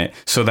wait on it,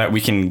 so that we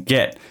can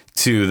get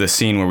to the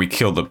scene where we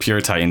kill the pure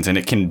Titans, and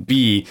it can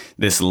be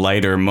this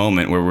lighter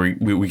moment where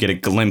we get a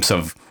glimpse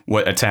of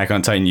what Attack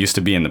on Titan used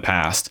to be in the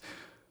past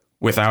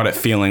without it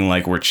feeling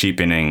like we're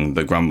cheapening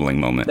the grumbling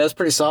moment. That's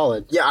pretty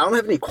solid. Yeah, I don't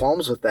have any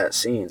qualms with that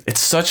scene. It's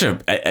such a...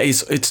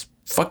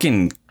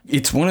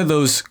 It's one of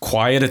those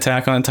quiet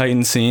Attack on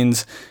Titan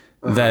scenes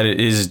that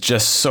is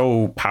just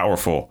so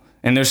powerful.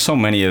 And there's so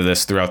many of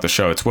this throughout the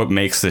show. It's what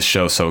makes this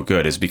show so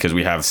good, is because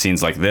we have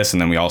scenes like this, and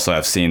then we also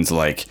have scenes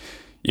like,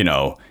 you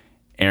know,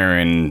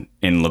 Eren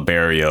in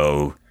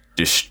Liberio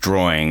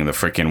destroying the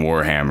freaking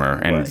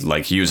Warhammer and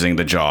like using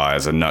the jaw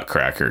as a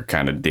nutcracker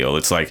kind of deal.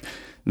 It's like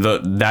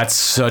that's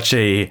such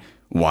a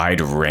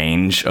wide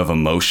range of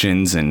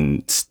emotions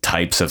and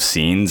types of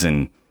scenes.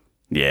 And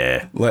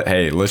yeah,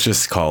 let's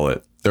just call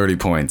it 30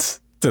 points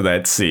to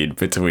that scene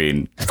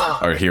between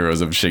our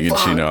heroes of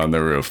Shiganshina on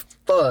the roof.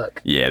 Fuck.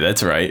 Yeah,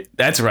 that's right.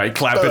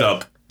 Clap it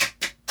up.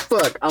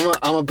 Fuck. I'm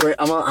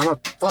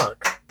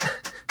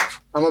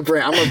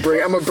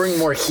gonna bring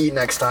more heat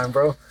next time,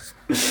 bro.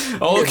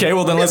 Oh, okay,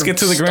 well then let's get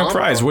to the grand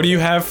prize. What do you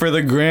have for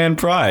the grand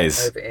prize?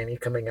 I have Annie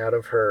coming out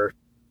of her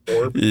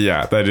orb.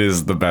 Yeah, that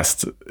is the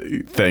best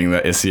thing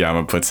that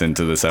Isayama puts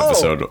into this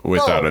episode,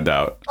 without a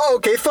doubt. Oh,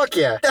 okay, fuck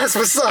yeah. That's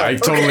what's up. I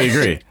totally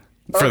agree.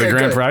 For the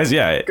grand prize,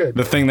 yeah. Good.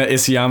 The thing that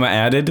Isayama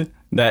added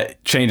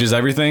that changes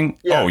everything.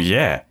 Yeah. Oh,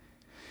 yeah.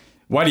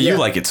 Why do you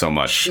like it so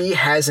much? She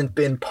hasn't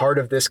been part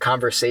of this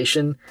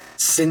conversation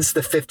since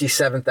the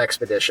 57th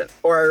expedition,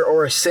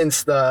 or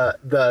since the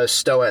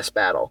Stoess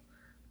battle,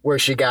 where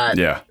she got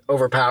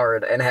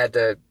overpowered and had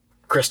to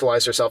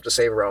crystallize herself to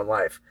save her own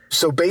life.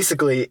 So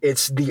basically,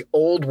 it's the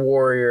old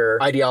warrior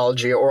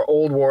ideology or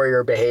old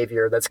warrior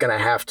behavior that's going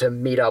to have to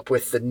meet up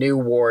with the new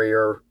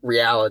warrior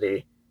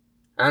reality.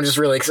 I'm just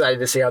really excited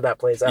to see how that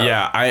plays out.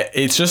 Yeah,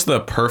 it's just the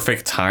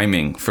perfect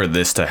timing for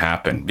this to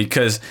happen,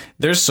 because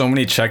there's so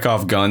many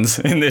Chekhov guns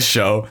in this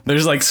show.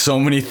 There's like so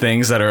many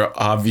things that are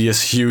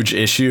obvious, huge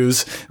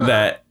issues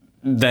that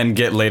then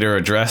get later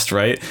addressed,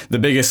 right? The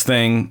biggest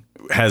thing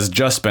has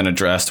just been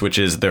addressed, which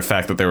is the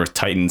fact that there were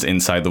Titans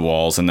inside the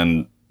walls, and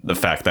then the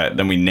fact that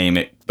then we name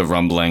it the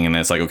rumbling, and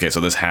it's like, okay,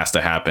 so this has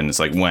to happen. It's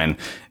like, when?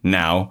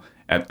 Now,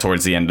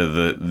 towards the end of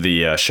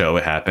the show,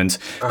 it happens.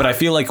 But I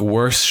feel like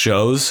worse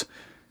shows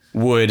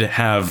would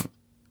have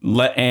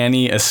let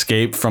Annie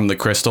escape from the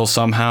crystal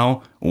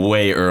somehow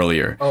way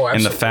earlier. Oh, absolutely.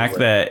 And the fact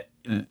that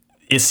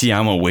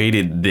Isayama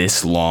waited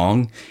this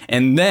long,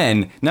 and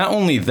then not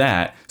only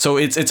that, so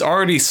it's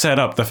already set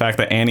up the fact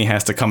that Annie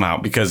has to come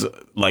out, because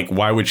like,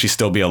 why would she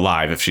still be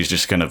alive if she's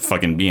just gonna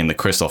fucking be in the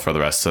crystal for the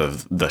rest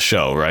of the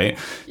show, right?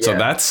 Yeah. So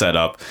that's set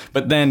up.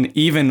 But then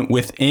even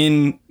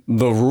within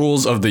the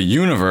rules of the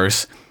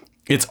universe,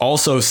 it's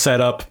also set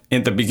up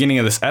at the beginning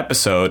of this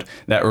episode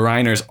that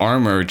Reiner's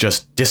armor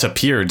just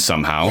disappeared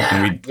somehow,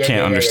 and we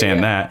can't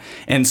understand that.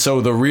 And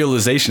so the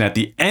realization at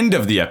the end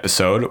of the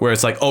episode, where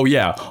it's like, oh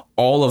yeah,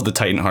 all of the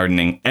Titan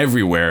hardening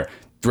everywhere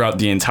throughout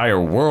the entire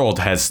world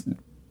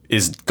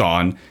is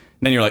gone.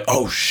 Then you're like,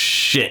 oh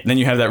shit. Then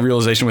you have that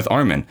realization with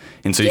Armin.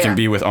 And so you can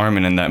be with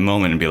Armin in that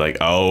moment and be like,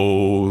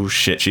 oh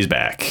shit, she's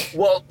back.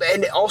 Well,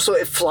 and also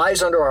it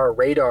flies under our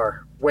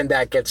radar when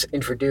that gets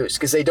introduced,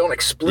 because they don't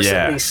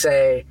explicitly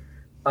say...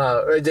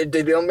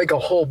 they don't make a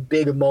whole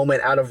big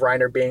moment out of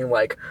Reiner being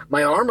like,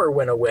 my armor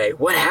went away.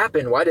 What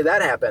happened? Why did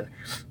that happen?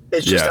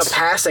 It's just a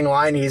passing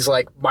line. He's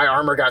like, my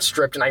armor got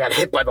stripped and I got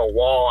hit by the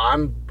wall.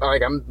 I'm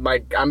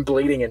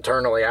bleeding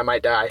internally. I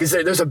might die. Because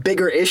there's a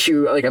bigger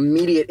issue, like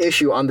immediate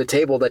issue on the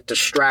table that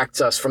distracts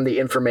us from the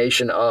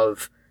information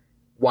of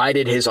why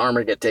did his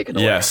armor get taken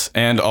away? Yes,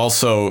 and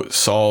also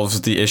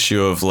solves the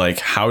issue of like,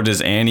 how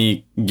does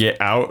Annie get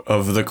out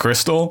of the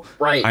crystal?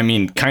 Right. I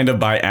mean, kind of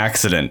by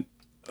accident.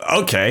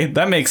 Okay,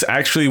 that makes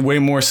actually way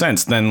more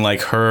sense than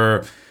like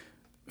her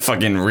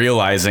fucking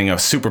realizing a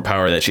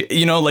superpower that she,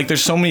 you know, like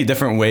there's so many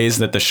different ways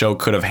that the show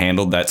could have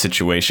handled that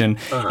situation.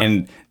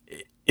 And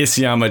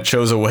Isayama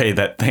chose a way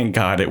that, thank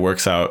God, it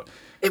works out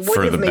for the better. It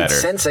wouldn't have made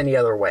sense any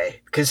other way,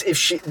 because if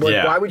she,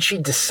 why would she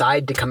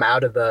decide to come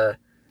out of the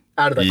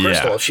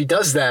crystal? If she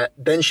does that,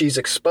 then she's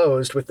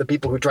exposed with the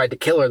people who tried to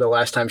kill her the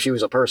last time she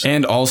was a person.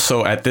 And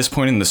also at this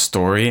point in the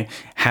story,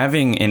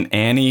 having an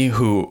Annie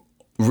who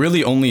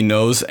really only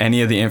knows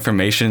any of the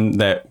information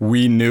that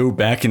we knew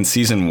back in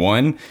season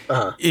 1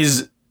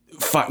 is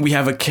we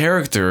have a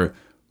character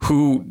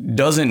who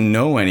doesn't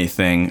know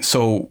anything,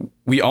 so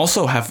we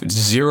also have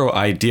zero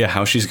idea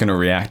how she's going to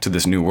react to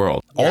this new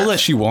world. All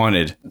that she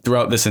wanted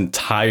throughout this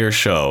entire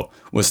show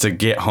was to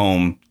get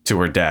home to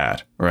her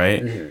dad,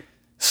 right?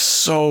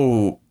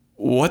 So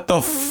what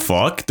the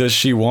fuck does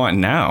she want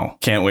now?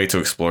 Can't wait to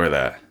explore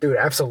that. Dude,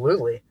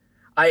 absolutely.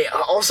 I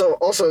also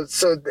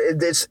so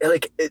it's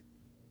like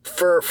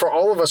for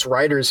all of us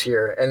writers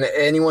here, and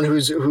anyone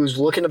who's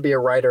looking to be a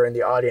writer in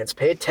the audience,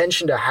 pay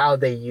attention to how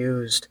they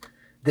used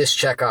this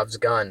Chekhov's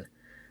gun.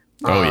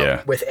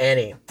 With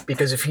Annie,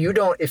 because if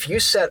you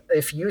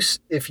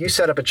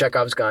set up a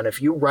Chekhov's gun, if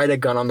you write a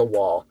gun on the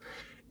wall,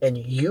 and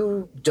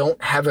you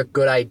don't have a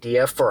good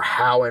idea for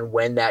how and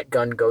when that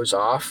gun goes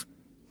off,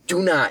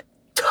 do not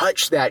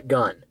touch that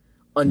gun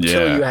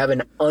until you have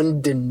an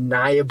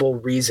undeniable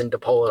reason to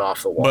pull it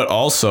off the wall. But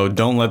also,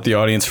 don't let the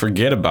audience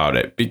forget about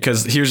it,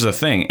 because here's the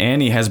thing: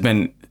 Annie has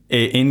been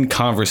in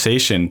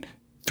conversation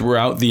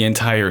throughout the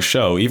entire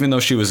show. Even though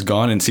she was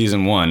gone in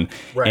season 1,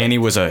 right. Annie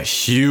was a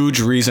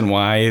huge reason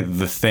why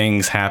the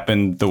things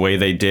happened the way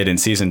they did in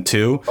season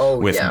 2,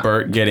 with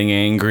Bert getting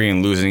angry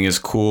and losing his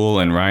cool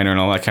and Reiner and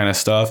all that kind of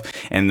stuff.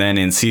 And then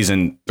in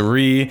season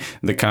 3,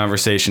 the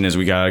conversation is,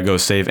 we got to go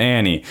save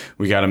Annie.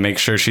 We got to make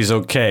sure she's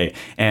okay.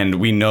 And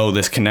we know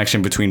this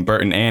connection between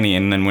Bert and Annie.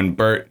 And then when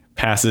Bert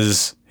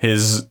passes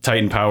his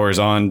Titan powers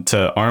on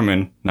to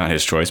Armin, not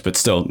his choice, but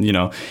still,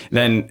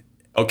 then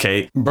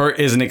okay, Bert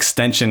is an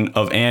extension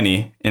of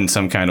Annie in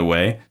some kind of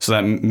way. So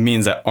that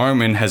means that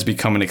Armin has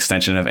become an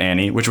extension of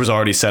Annie, which was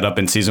already set up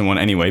in season 1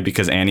 anyway,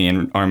 because Annie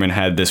and Armin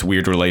had this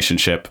weird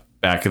relationship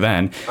back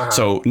then.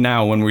 So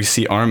now when we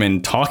see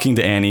Armin talking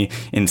to Annie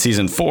in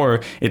season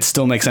 4, it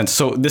still makes sense.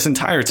 So this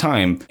entire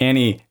time,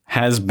 Annie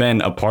has been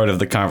a part of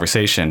the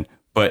conversation,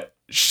 but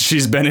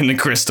she's been in the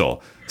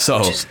crystal.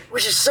 So,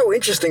 which is so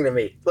interesting to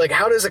me. Like,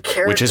 how does a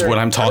character... Which is what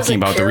I'm talking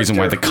about, the reason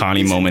why the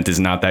Connie moment is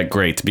not that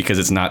great, because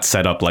it's not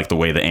set up like the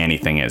way the Annie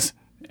thing is.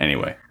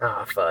 Anyway.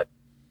 Oh, fuck.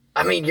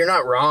 I mean, you're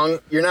not wrong.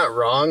 You're not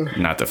wrong.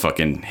 Not to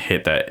fucking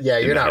hit that. Yeah,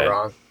 you're not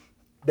wrong.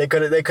 They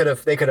could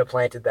have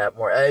planted that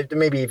more.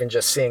 Maybe even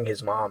just seeing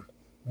his mom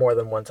more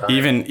than one time.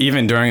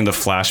 Even during the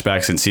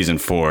flashbacks in season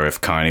 4, if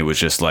Connie was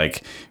just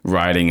like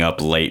riding up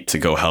late to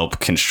go help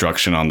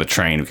construction on the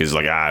train because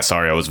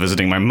sorry, I was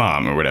visiting my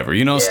mom or whatever,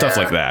 stuff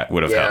like that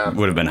would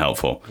have been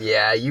helpful.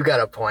 Yeah, you got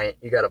a point.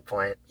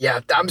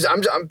 Yeah,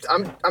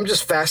 I'm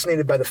just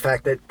fascinated by the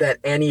fact that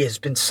Annie has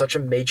been such a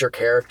major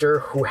character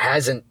who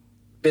hasn't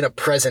been a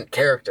present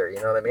character. You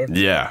know what I mean?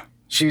 Yeah.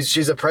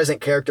 She's a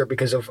present character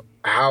because of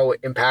how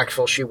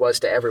impactful she was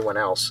to everyone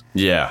else.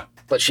 Yeah.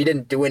 But she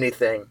didn't do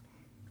anything.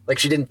 Like,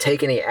 she didn't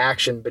take any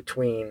action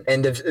between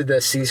end of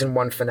the season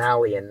 1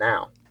 finale and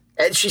now.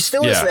 And she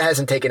still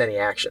hasn't taken any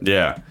action.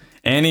 Yeah.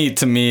 Annie,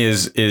 to me,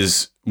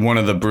 is one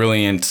of the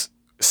brilliant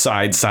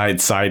side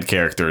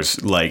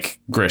characters, like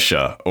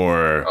Grisha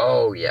or...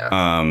 Oh,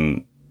 yeah.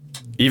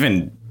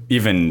 Even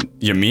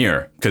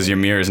Ymir, because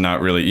Ymir is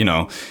not really,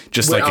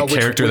 just like a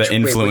character that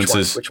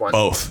influences which one?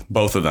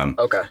 Both of them.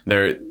 Okay.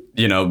 They're,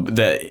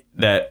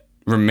 that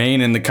remain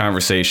in the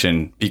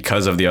conversation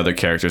because of the other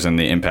characters and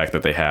the impact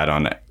that they had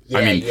on it.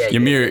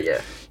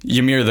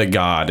 Ymir the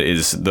god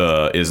is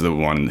the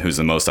one who's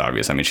the most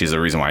obvious. I mean, she's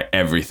the reason why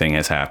everything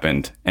has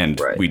happened, and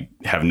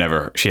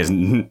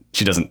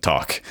she doesn't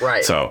talk.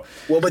 Right. So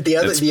but the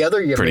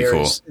other Ymir pretty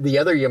cool. The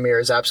other Ymir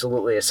is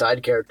absolutely a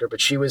side character, but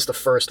she was the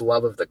first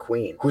love of the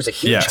queen, who's a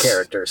huge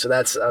character. So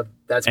that's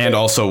and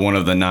also one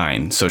of the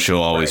 9, so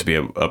she'll always be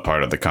a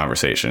part of the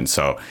conversation.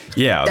 So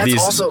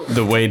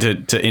the way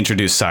to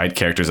introduce side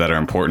characters that are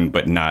important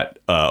but not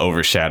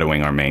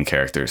overshadowing our main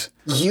characters.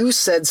 You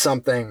said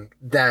something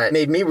that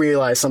made me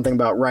realize something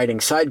about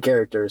writing side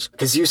characters,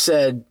 because you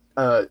said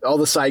all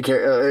the side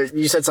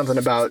you said something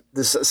about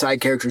the side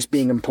characters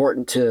being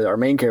important to our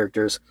main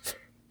characters.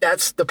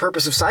 That's the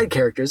purpose of side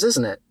characters,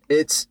 isn't it?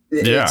 It's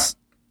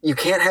you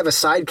can't have a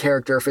side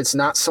character if it's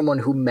not someone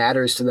who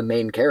matters to the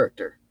main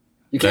character.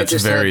 You can't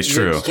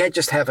true. You can't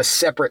just have a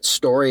separate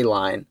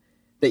storyline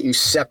that you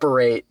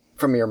separate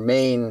from your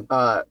main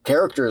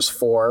characters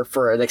for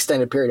an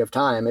extended period of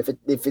time if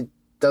it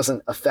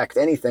doesn't affect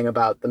anything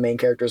about the main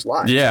character's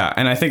life. Yeah,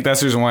 and I think that's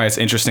the reason why it's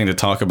interesting to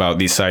talk about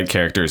these side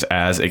characters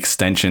as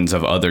extensions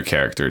of other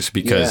characters,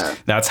 because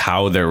that's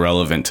how they're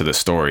relevant to the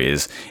story.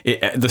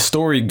 The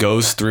story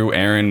goes through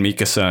Eren,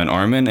 Mikasa, and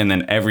Armin, and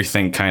then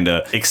everything kind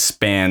of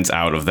expands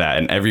out of that,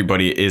 and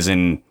everybody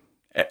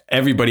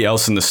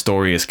else in the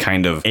story is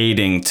kind of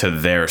aiding to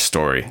their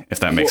story, if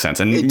that makes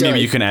sense. And maybe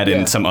you can add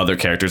in some other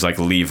characters like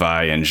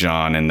Levi and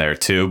Jean in there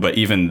too, but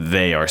even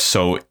they are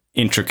so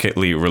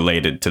intricately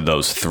related to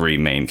those 3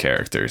 main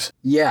characters.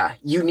 Yeah,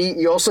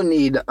 you also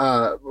need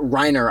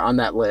Reiner on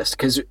that list,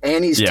 because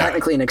Annie's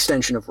technically an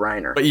extension of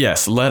Reiner. But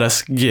yes, let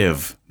us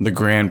give the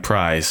grand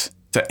prize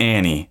to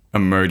Annie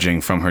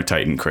emerging from her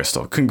Titan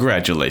crystal.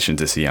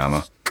 Congratulations,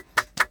 Isayama.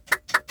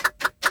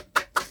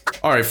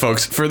 All right,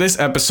 folks, for this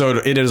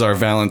episode, it is our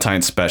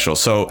Valentine's special.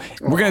 So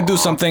we're going to do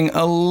something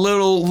a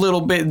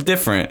little bit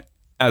different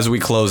as we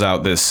close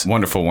out this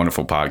wonderful,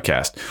 wonderful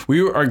podcast.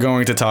 We are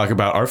going to talk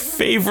about our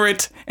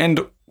favorite and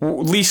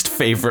least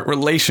favorite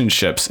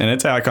relationships in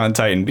Attack on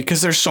Titan,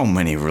 because there's so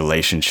many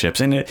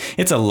relationships and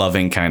it's a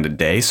loving kind of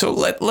day. So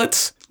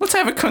let's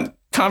have a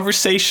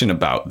conversation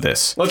about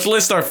this. Let's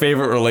list our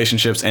favorite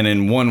relationships and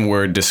in one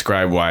word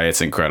describe why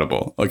it's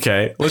incredible.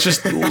 Okay, let's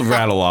just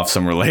rattle off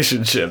some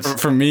relationships.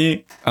 For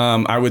me,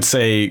 I would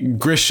say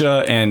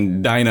Grisha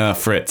and Dinah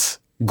Fritz.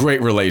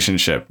 Great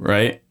relationship,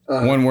 right?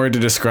 One word to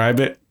describe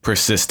it: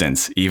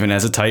 persistence. Even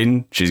as a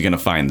Titan, she's gonna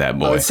find that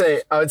boy.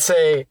 I would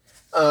say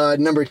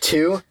number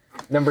two.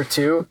 Number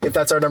two, if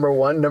that's our number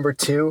one, number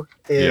two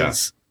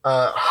is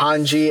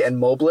Hanji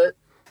and Moblet.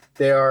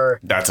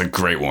 That's a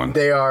great one.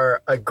 They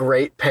are a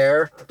great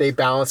pair. They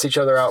balance each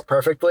other out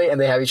perfectly,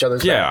 and they have each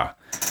other's back.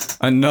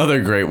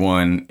 Another great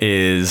one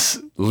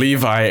is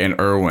Levi and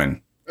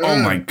Erwin. Oh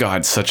my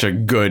God, such a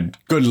good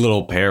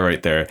little pair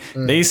right there.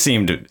 They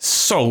seemed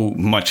so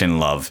much in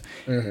love.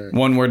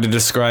 One word to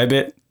describe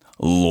it: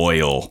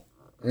 loyal.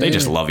 They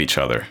just love each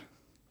other.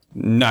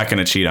 Not going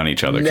to cheat on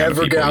each other.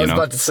 Never kind of people, I was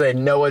about to say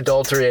no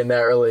adultery in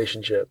that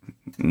relationship.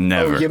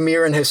 Never. Oh,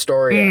 Ymir and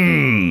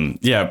Historia.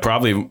 Yeah,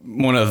 probably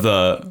one of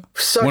the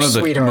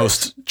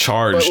most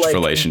charged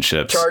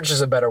relationships. Charged is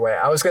a better way.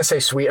 I was gonna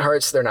say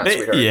sweethearts. They're not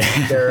sweethearts.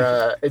 Yeah.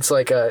 They're it's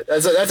like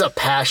that's a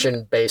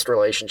passion based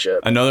relationship.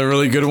 Another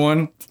really good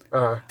one.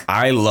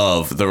 I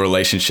love the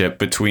relationship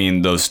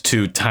between those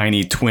two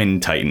tiny twin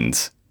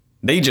Titans.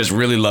 They just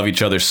really love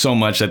each other so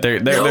much that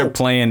they're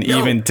playing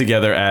even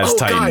together as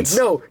Titans.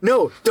 God,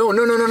 no.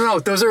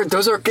 Those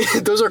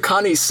are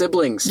Connie's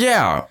siblings.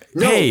 Yeah.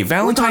 No, hey,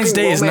 Valentine's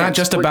Day is not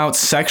just about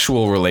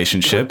sexual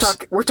relationships.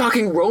 We're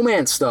talking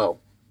romance, though.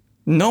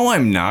 No,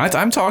 I'm not.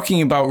 I'm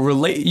talking about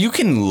You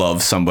can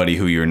love somebody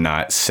who you're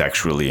not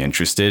sexually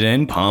interested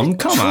in. Come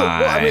on.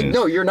 Well, I mean,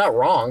 no, you're not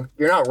wrong.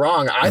 You're not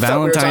wrong.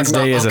 Valentine's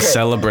Day is a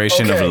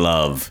celebration of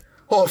love.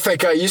 Oh,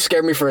 fake! You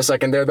scared me for a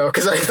second there, though,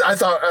 because I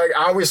thought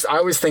I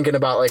was thinking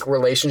about like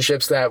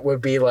relationships that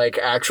would be like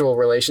actual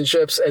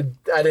relationships, and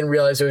I didn't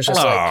realize it was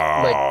just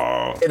like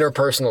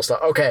interpersonal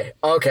stuff. Okay.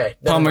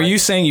 Are you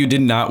saying you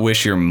did not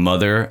wish your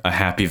mother a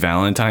happy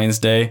Valentine's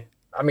Day?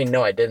 I mean,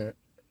 no, I didn't.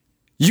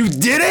 You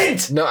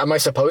didn't? No, am I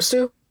supposed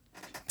to?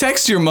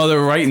 Text your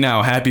mother right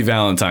now. Happy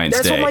Valentine's Day.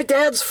 That's what my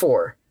dad's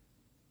for.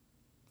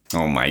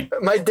 Oh my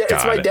God.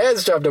 It's my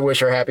dad's job to wish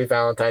her happy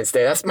Valentine's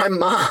Day. That's my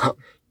mom.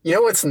 You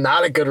know what's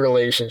not a good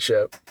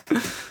relationship?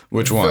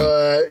 Which one?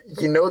 The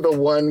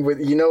one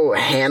with,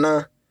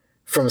 Hannah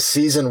from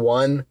season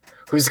 1,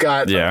 who's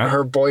got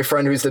her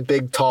boyfriend who's the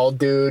big tall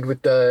dude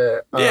with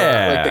the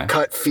like the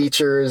cut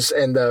features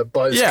and the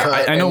buzz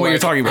cut. I know what you're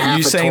talking about. Are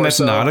you saying that's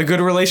not a good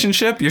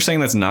relationship? You're saying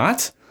that's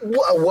not?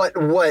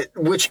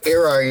 Which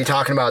era are you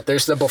talking about?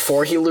 There's the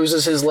before he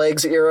loses his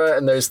legs era,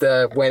 and there's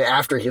the when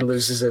after he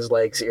loses his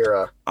legs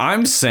era.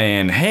 I'm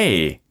saying,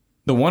 hey,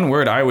 the one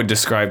word I would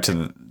describe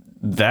to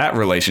that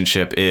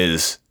relationship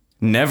is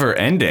never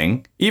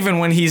ending. Even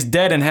when he's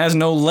dead and has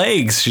no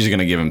legs, she's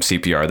gonna give him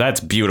CPR. That's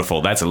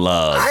beautiful. That's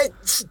love.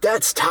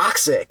 That's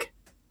toxic.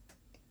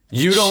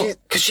 You don't,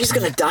 because she's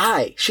gonna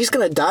die. She's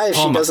gonna die if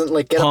she doesn't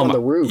get up on the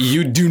roof.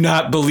 You do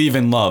not believe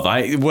in love.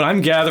 What I'm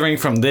gathering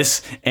from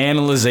this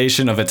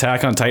analyzation of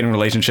Attack on Titan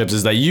relationships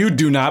is that you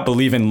do not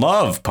believe in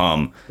love,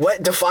 Pum.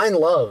 What? Define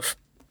love.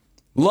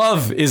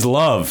 Love is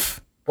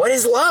love. What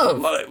is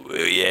love?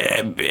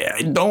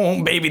 Yeah,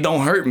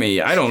 don't hurt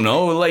me. I don't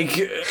know.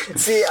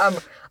 See,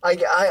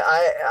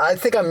 I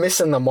think I'm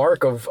missing the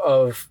mark of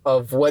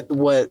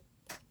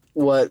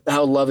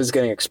how love is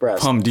getting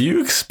expressed. Do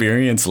you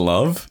experience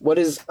love? What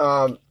does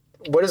love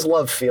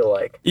feel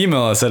like?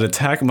 Email us at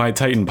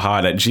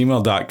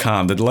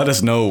attackmytitanpod@gmail.com to let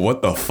us know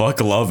what the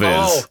fuck love is.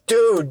 Oh,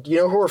 dude, you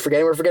know who we're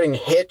forgetting? We're forgetting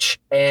Hitch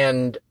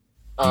and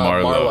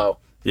Marlo.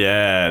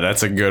 Yeah,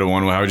 that's a good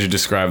one. How would you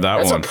describe that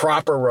one? That's a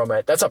proper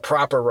romance. That's a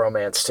proper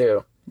romance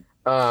too.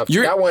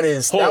 That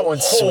one's sweet.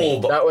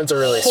 That one's a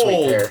really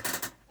sweet pair.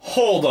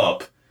 Hold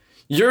up.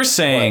 You're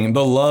saying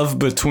the love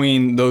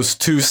between those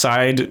two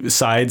side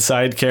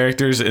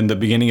characters in the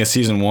beginning of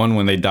season 1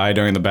 when they die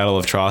during the Battle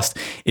of Trost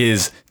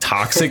is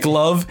toxic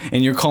love,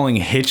 and you're calling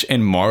Hitch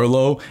and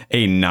Marlo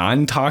a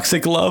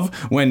non-toxic love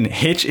when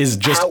Hitch is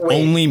just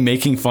only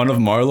making fun of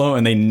Marlo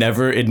and they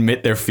never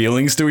admit their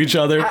feelings to each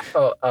other?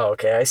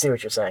 Okay. I see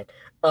what you're saying.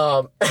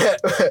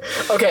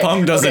 Okay.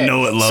 Pum doesn't know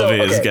what love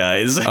is,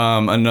 guys.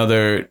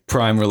 Another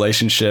prime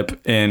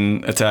relationship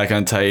in Attack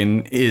on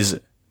Titan is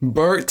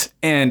Bert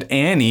and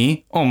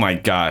Annie. Oh my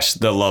gosh,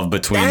 the love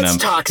between them.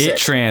 Toxic. It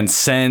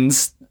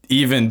transcends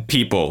even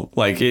people.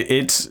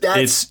 It's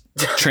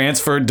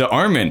transferred to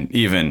Armin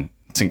even.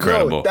 It's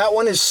incredible. No, that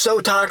one is so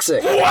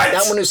toxic. What?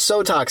 That one is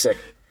so toxic.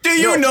 Do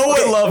you know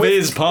what love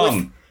is,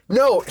 Pum?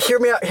 No, hear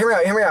me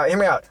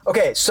out.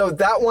 Okay, so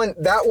that one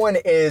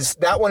is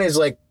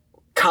like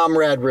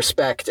comrade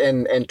respect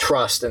and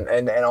trust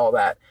and all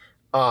that.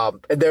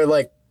 They're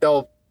like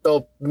they'll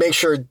make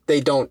sure they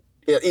don't.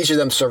 Each of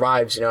them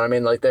survives, you know what I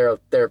mean? Like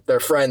they're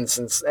friends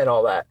and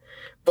all that.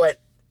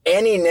 But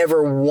Annie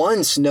never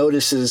once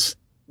notices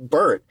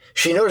Bert.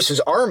 She notices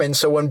Armin,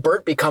 so when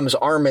Bert becomes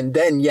Armin,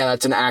 then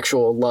that's an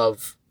actual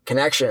love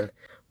connection.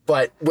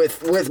 But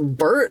with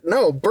Bert,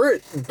 no,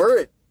 Bert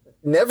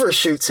never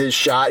shoots his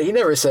shot. He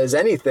never says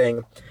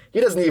anything. He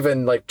doesn't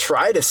even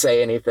try to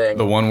say anything.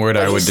 The one word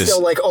I would he's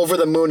still over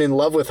the moon in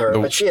love with her,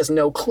 but she has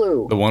no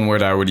clue. The one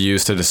word I would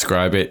use to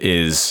describe it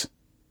is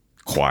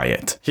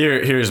quiet.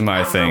 Here's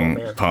my thing,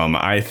 man. Pum.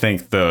 I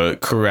think the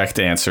correct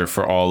answer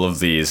for all of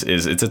these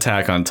is it's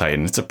Attack on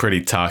Titan. It's a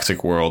pretty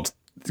toxic world.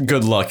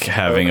 good luck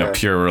having a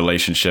pure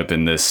relationship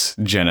in this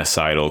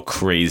genocidal,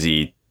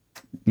 crazy,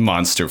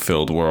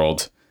 monster-filled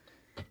world.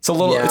 It's a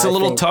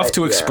little tough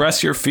to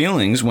express your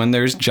feelings when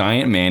there's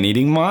giant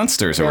man-eating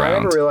monsters around. I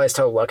never realized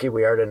how lucky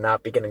we are to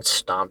not be getting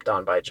stomped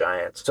on by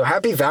giants. So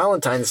happy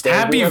Valentine's Day.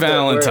 Happy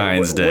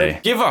Valentine's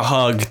Day. Give a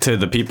hug to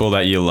the people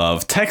that you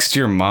love. Text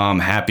your mom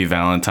Happy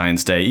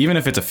Valentine's Day, even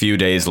if it's a few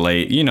days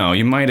late. You know,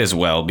 you might as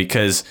well,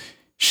 because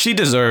she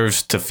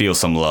deserves to feel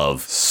some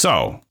love.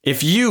 So,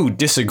 if you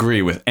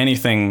disagree with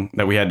anything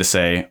that we had to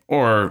say,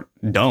 or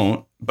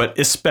don't, but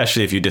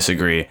especially if you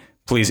disagree,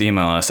 please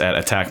email us at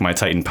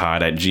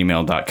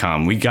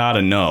attackmytitanpod@gmail.com. We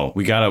gotta know.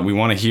 We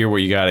want to hear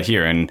what you gotta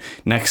hear. And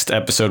next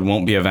episode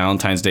won't be a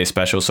Valentine's Day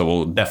special, so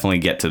we'll definitely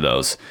get to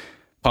those.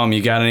 Palm,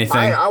 you got anything?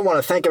 I want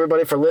to thank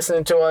everybody for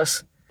listening to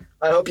us.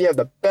 I hope you have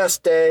the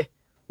best day.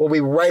 We'll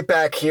be right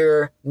back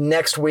here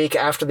next week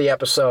after the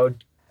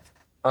episode.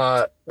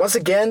 Once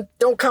again,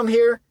 don't come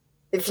here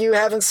if you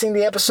haven't seen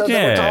the episode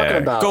that we're talking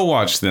about. Go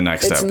watch the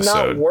next episode. It's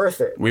not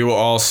worth it. We will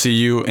all see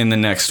you in the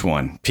next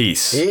one.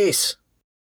 Peace. Peace.